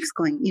 but she was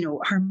going,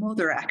 her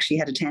mother actually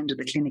had attended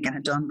the clinic and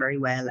had done very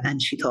well.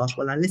 And she thought,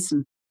 well,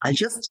 I'll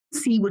just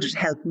see would it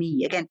help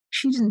me. Again,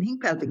 she didn't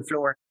think pelvic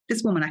floor.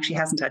 This woman actually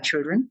hasn't had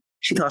children.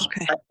 She thought,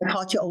 Okay. I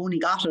thought you only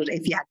got it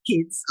if you had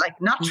kids. Like,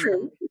 not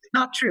true.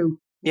 Not true.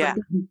 Yeah.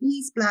 But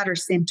these bladder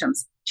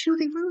symptoms,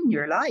 they ruin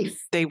your life.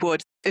 They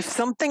would. If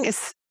something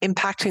is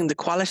impacting the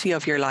quality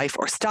of your life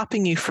or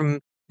stopping you from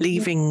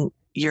leaving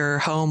your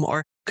home,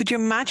 or could you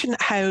imagine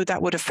how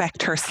that would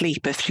affect her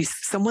sleep if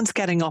someone's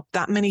getting up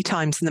that many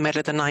times in the middle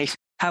of the night,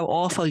 how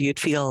awful you'd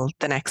feel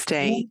the next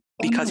day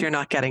because you're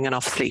not getting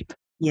enough sleep.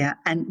 Yeah,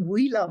 and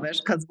we love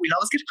it because we'll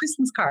always get a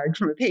Christmas card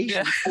from a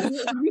patient. Yeah.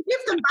 We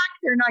give them back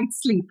their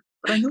night's sleep.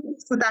 But I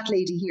noticed with that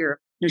lady here,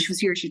 she was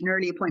here, she had an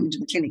early appointment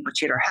in the clinic, but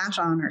she had her hat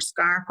on, her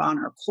scarf on,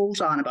 her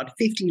coat on, about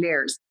 50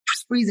 layers. It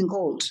was freezing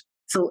cold.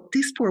 So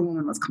this poor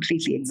woman was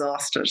completely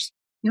exhausted.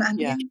 And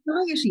the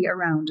anxiety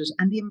around it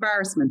and the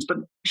embarrassment, but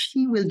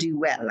she will do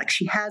well. Like,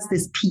 she has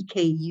this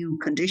PKU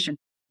condition,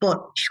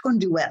 but she's going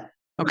to do well.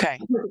 Okay.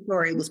 The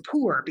story was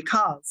poor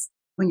because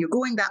when you're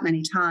going that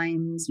many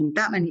times, and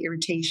that many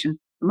irritation,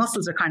 the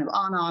muscles are kind of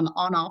on,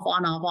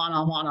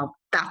 off.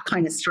 That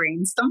kind of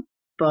strains them,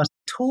 but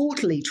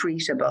totally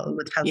treatable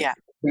with pelvic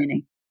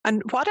training.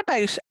 And what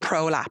about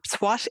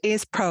prolapse? What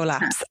is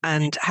prolapse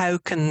and how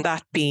can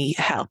that be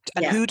helped?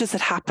 And who does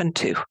it happen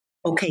to?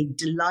 Okay,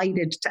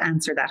 delighted to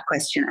answer that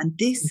question. And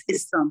this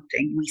is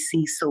something we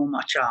see so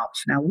much of.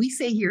 Now, we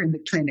say here in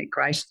the clinic,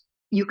 right,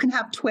 you can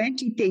have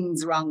 20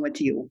 things wrong with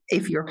you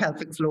if your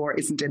pelvic floor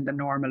isn't in the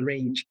normal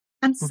range.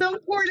 And some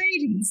poor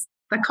ladies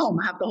that come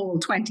have the whole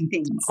 20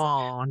 things.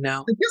 Oh,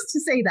 no. But just to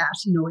say that,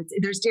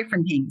 there's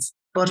different things.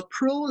 But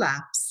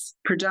prolapse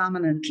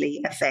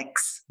predominantly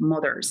affects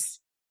mothers.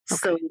 Okay.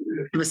 So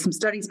there was some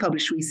studies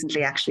published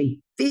recently,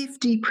 actually.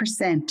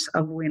 50%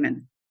 of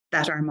women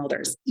that are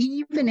mothers,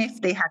 even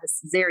if they had a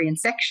cesarean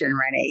section,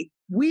 Renee,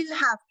 will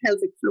have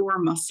pelvic floor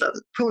muscle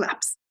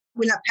prolapse.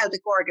 Will have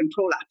pelvic organ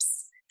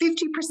prolapse.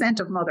 50%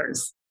 of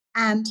mothers.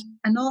 And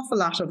an awful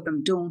lot of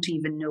them don't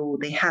even know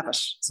they have it.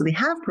 So they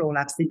have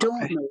prolapse, they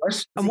don't know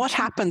it. And what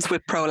happens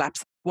with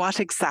prolapse?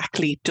 What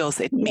exactly does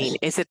it mean?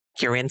 Is it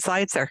your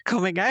insides are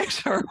coming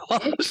out or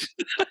what?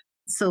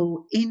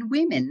 So in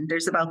women,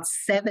 there's about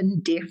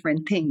 7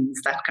 different things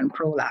that can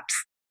prolapse.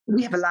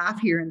 We have a laugh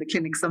here in the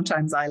clinic.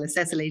 Sometimes I'll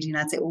assess a lady and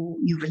I'd say, oh,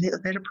 you've a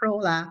little bit of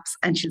prolapse.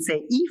 And she'll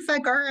say,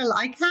 Aoife, girl,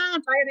 I can't.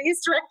 I had a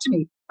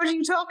hysterectomy. What are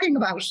you talking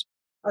about?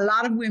 A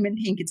lot of women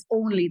think it's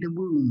only the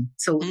womb.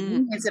 So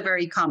womb is a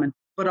very common,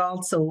 but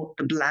also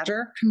the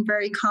bladder can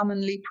very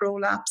commonly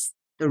prolapse.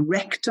 The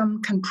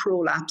rectum can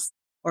prolapse,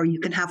 or you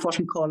can have what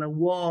we call a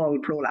wall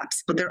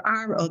prolapse, but there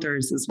are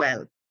others as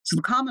well. So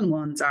the common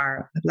ones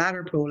are a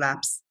bladder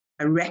prolapse,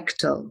 a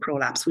rectal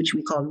prolapse, which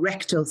we call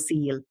rectal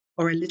seal,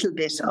 or a little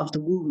bit of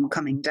the womb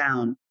coming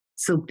down.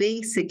 So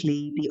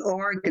basically the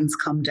organs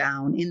come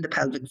down in the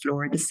pelvic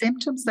floor. The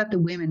symptoms that the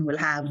women will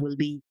have will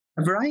be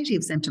a variety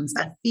of symptoms,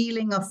 a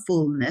feeling of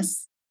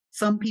fullness.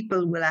 Some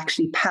people will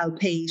actually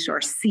palpate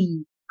or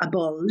see a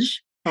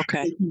bulge.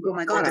 Okay. They think, oh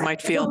my God. Or they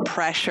might feel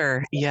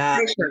pressure. Yeah.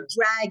 Pressure,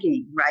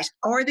 dragging, right?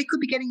 Or they could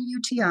be getting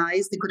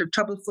UTIs. They could have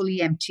trouble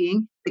fully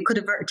emptying. They could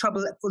have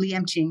trouble fully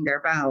emptying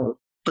their bowel.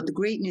 But the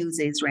great news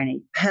is,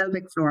 Rennie,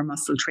 pelvic floor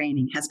muscle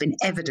training has been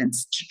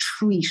evidenced to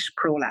treat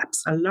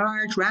prolapse. A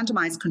large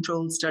randomized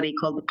controlled study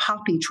called the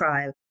POPPY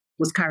trial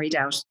was carried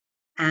out.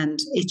 And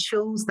it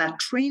shows that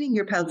training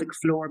your pelvic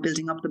floor,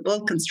 building up the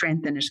bulk and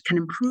strength in it, can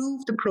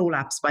improve the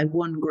prolapse by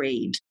 1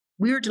 grade.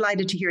 We're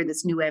delighted to hear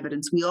this new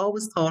evidence. We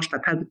always thought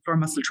that pelvic floor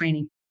muscle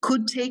training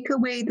could take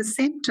away the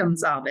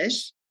symptoms of it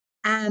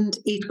and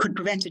it could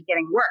prevent it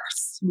getting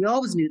worse. We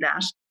always knew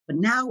that, but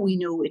now we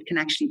know it can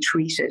actually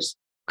treat it.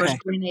 Okay. But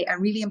Renee, a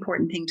really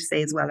important thing to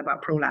say as well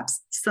about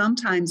prolapse,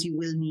 sometimes you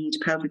will need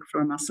pelvic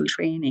floor muscle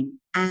training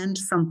and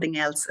something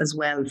else as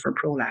well for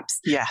prolapse.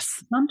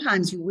 Yes.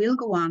 Sometimes you will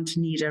go on to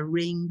need a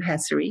ring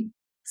pessary.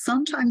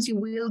 Sometimes you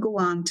will go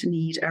on to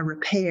need a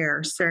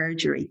repair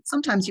surgery.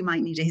 Sometimes you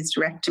might need a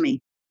hysterectomy,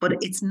 but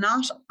it's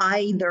not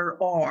either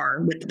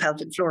or with the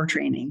pelvic floor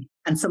training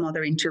and some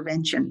other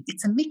intervention.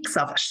 It's a mix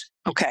of it.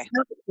 Okay.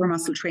 Pelvic floor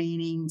muscle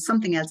training,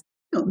 something else,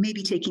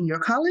 maybe taking your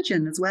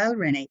collagen as well,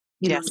 Renee.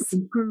 To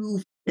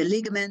improve the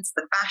ligaments,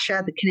 the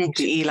fascia, the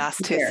connection. The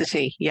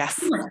elasticity,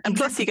 yes. And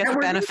plus you get the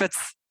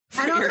benefits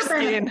for your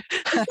skin,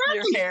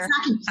 your hair.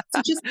 Exactly.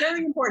 So just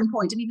very important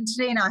point. And even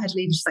today now I had a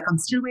lady, she's like, I'm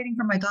still waiting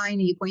for my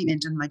gynae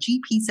appointment. And my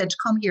GP said to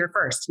come here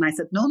first. And I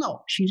said,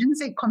 no, she didn't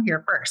say come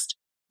here first.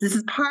 This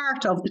is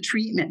part of the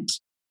treatment.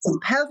 So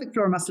pelvic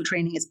floor muscle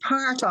training is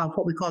part of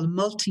what we call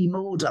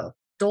multimodal.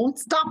 Don't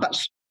stop it.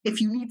 If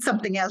you need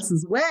something else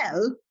as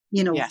well,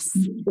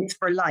 it's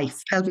for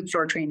life. Pelvic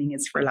floor training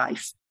is for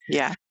life.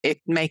 Yeah, it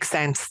makes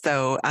sense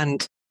though.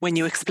 And when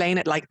you explain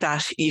it like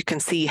that, you can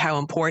see how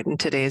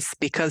important it is,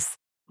 because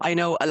I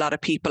know a lot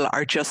of people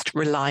are just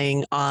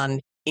relying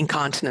on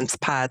incontinence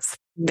pads.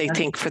 They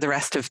think for the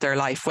rest of their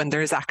life, when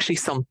there's actually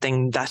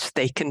something that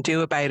they can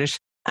do about it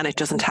and it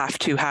doesn't have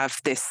to have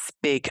this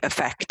big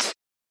effect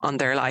on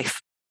their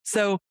life.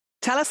 So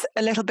tell us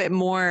a little bit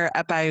more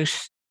about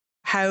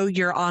how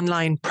your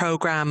online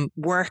program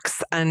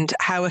works and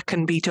how it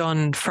can be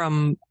done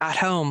from at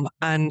home,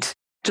 and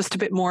just a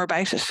bit more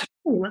about it.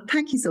 Oh, well,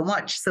 thank you so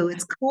much. So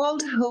it's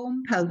called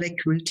Home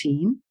Pelvic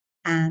Routine.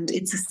 And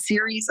it's a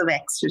series of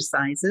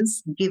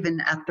exercises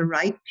given at the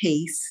right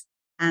pace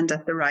and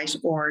at the right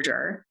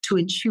order to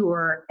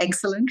ensure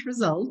excellent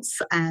results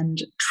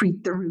and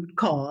treat the root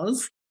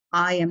cause.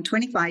 I am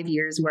 25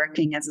 years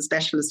working as a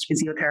specialist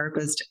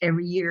physiotherapist.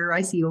 Every year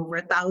I see over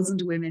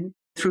 1,000 women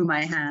through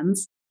my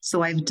hands.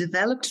 So I've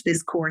developed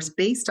this course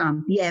based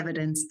on the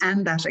evidence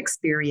and that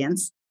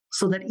experience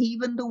so that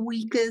even the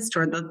weakest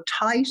or the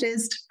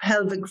tightest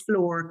pelvic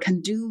floor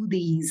can do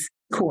these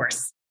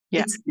course.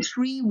 Yeah. It's a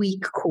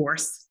 3-week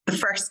course, the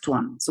first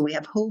one. So we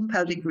have home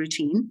pelvic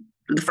routine,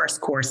 the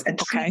first course, a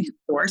 3-week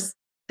course.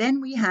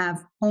 Then we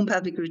have home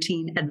pelvic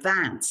routine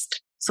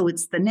advanced. So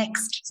it's the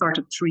next sort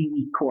of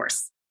 3-week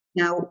course.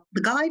 Now,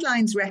 the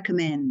guidelines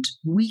recommend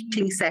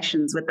weekly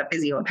sessions with the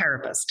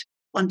physiotherapist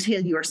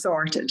until you're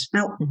sorted.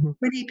 Now,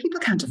 Renee, people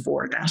can't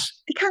afford that.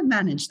 They can't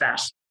manage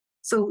that.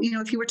 So,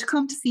 if you were to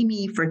come to see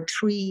me for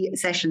 3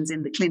 sessions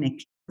in the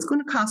clinic, it's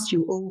going to cost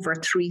you over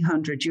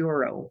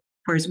 €300.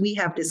 Whereas we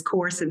have this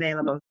course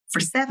available for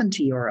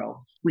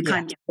 €70. We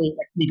kind of pay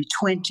maybe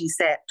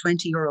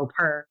 €20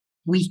 per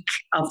week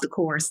of the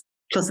course,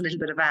 plus a little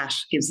bit of VAT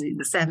gives you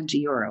the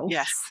 €70.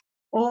 Yes.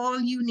 All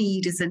you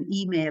need is an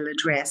email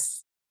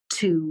address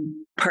to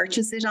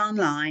purchase it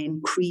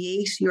online,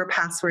 create your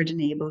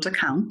password-enabled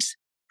account,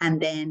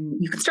 and then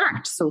you can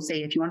start. So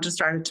say if you want to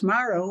start it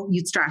tomorrow,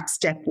 you'd start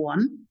step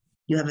 1.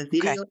 You have a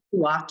video to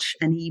watch,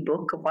 an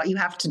ebook of what you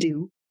have to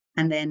do.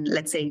 And then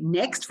let's say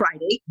next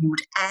Friday, you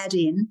would add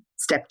in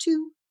step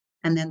 2.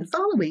 And then the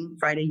following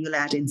Friday, you'll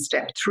add in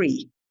step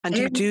 3. And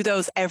you do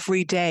those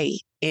every day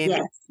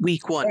in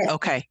week 1. Yes.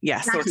 Okay. Yeah.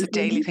 Exactly. So it's a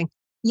daily thing.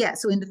 Yeah.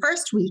 So in the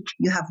first week,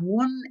 you have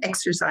one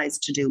exercise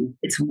to do.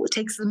 It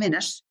takes a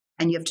minute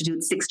and you have to do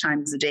it 6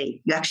 times a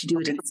day. You actually do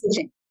it in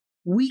sitting.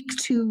 Week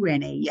 2,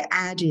 Renee, you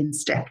add in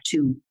step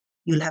 2.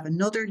 You'll have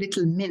another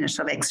little minute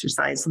of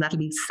exercise. So that'll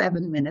be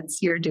 7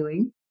 minutes you're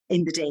doing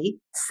in the day,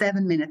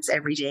 7 minutes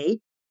every day,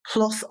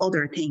 plus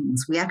other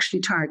things. We actually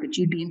target,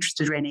 you'd be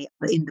interested, Renee,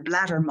 in the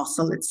bladder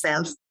muscle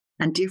itself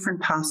and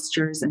different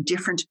postures and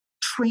different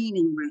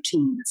training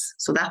routines.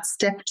 So that's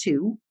step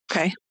 2.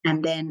 Okay.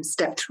 And then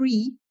step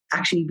 3,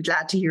 actually, you'd be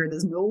glad to hear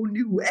there's no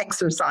new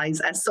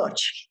exercise as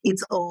such.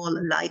 It's all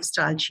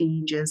lifestyle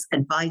changes,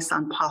 advice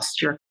on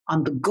posture,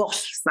 on the gut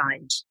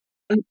side.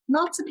 And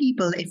lots of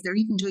people, if they're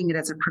even doing it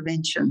as a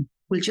prevention,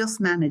 will just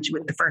manage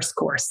with the first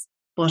course.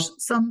 But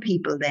some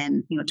people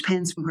then, it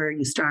depends from where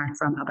you start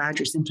from, how bad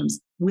your symptoms,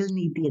 will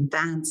need the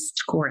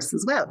advanced course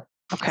as well.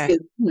 Okay.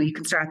 So, you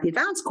can start the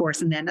advanced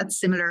course and then that's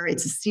similar.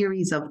 It's a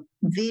series of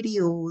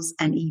videos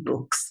and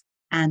ebooks.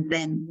 And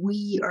then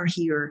we are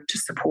here to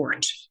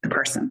support the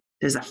person.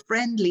 There's a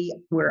friendly,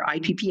 we're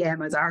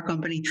IPPM as our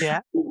company,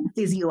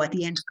 physio at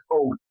the end of the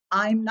phone.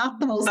 I'm not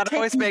the most That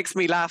always makes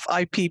me laugh.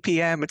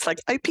 IPPM. It's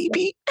like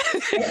IPP.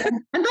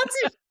 And that's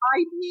it.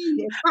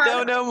 IP.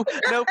 No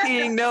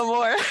peeing, no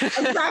more.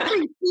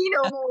 Exactly. Pee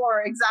no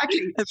more.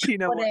 Exactly. Pee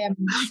no more.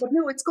 But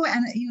no, it's going.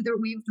 And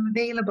we have them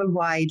available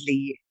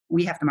widely.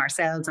 We have them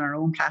ourselves on our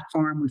own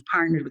platform. We've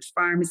partnered with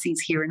pharmacies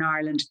here in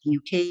Ireland, the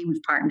UK.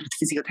 We've partnered with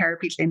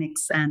physiotherapy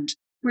clinics and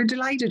we're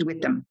delighted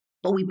with them.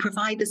 But we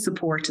provide the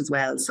support as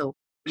well. So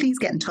please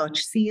get in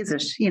touch. See us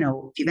if you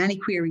have any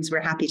queries, we're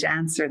happy to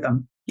answer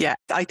them. Yeah,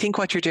 I think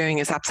what you're doing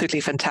is absolutely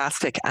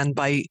fantastic. And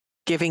by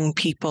giving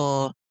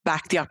people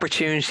back the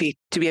opportunity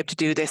to be able to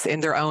do this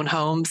in their own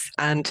homes,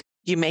 and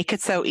you make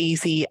it so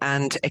easy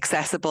and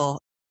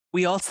accessible.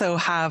 We also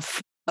have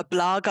a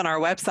blog on our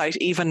website,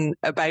 even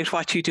about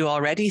what you do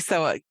already.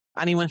 So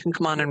anyone can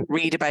come on and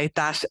read about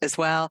that as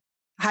well.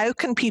 How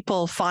can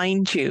people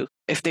find you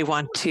if they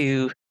want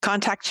to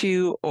contact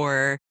you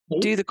or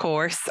do the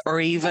course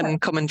or even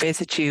come and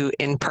visit you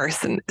in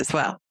person as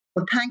well?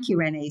 Well, thank you,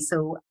 Renee.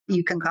 So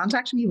you can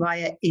contact me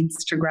via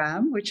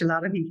Instagram, which a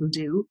lot of people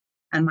do.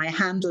 And my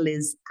handle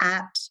is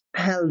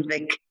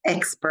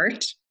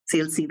 @pelvicexpert. So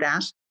you'll see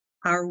that.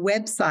 Our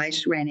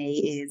website, Renee,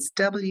 is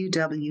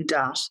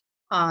www.ippm.ie.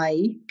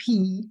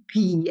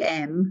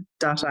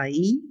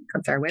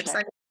 That's our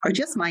website. Or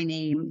just my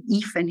name,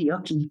 Aoife and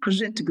Eochaidh. Put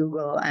it into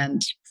Google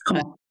and come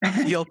up.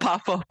 You'll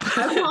pop up.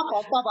 I'll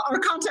pop up. Or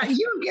contact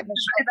you. Give it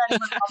if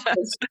anyone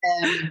wants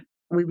it.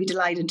 We'd be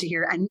delighted to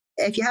hear. And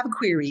if you have a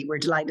query, we're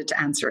delighted to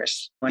answer it.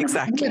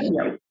 Exactly.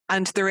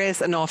 And there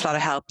is an awful lot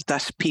of help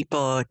that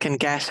people can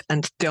get,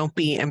 and don't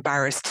be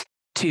embarrassed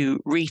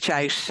to reach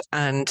out.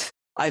 And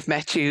I've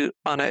met you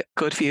on a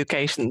good few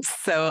occasions.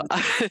 So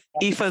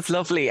Aoife's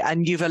lovely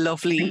and you've a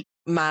lovely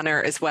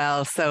manner as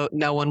well. So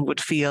no one would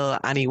feel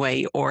any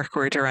way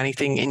awkward or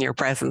anything in your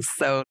presence.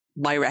 So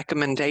my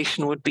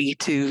recommendation would be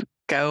to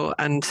go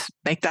and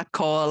make that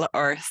call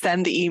or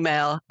send the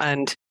email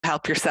and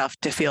help yourself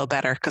to feel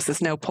better, because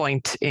there's no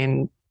point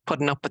in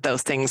putting up with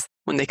those things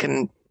when they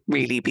can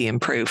really be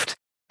improved.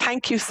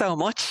 Thank you so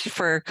much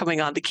for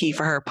coming on the Key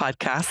for Her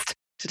podcast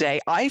today.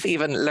 I've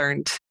even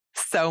learned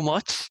so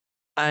much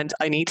and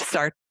I need to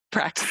start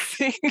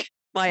practicing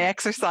my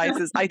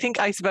exercises. I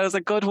suppose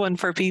a good one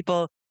for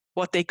people,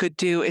 what they could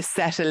do is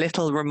set a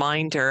little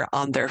reminder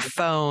on their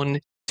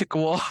phone to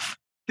go off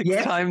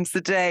 6 times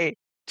a day.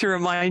 to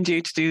remind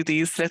you to do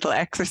these little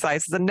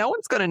exercises, and no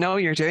one's going to know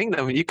you're doing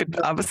them. You could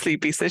obviously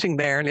be sitting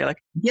there and you're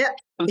like, yeah,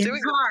 I'm in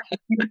doing the car,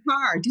 in the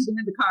car, do them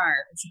in the car.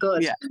 It's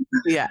good.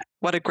 Yeah.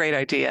 What a great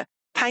idea.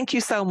 Thank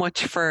you so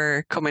much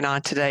for coming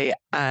on today,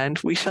 and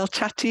we shall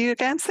chat to you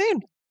again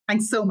soon.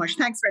 Thanks so much.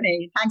 Thanks,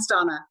 Renee. Thanks,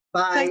 Donna.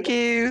 Bye. Thank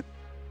you.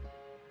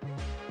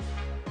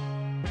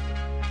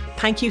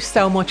 Thank you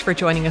so much for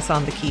joining us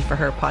on the Key for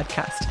Her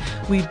podcast.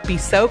 We'd be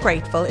so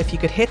grateful if you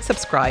could hit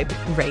subscribe,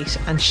 rate,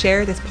 and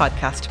share this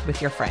podcast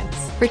with your friends.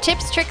 For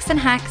tips, tricks, and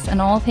hacks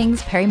on all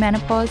things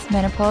perimenopause,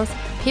 menopause,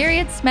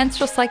 periods,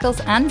 menstrual cycles,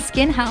 and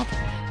skin health,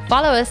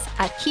 follow us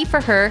at Key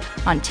for Her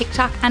on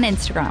TikTok and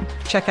Instagram.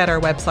 Check out our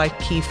website,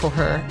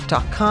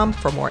 keyforher.com,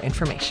 for more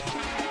information.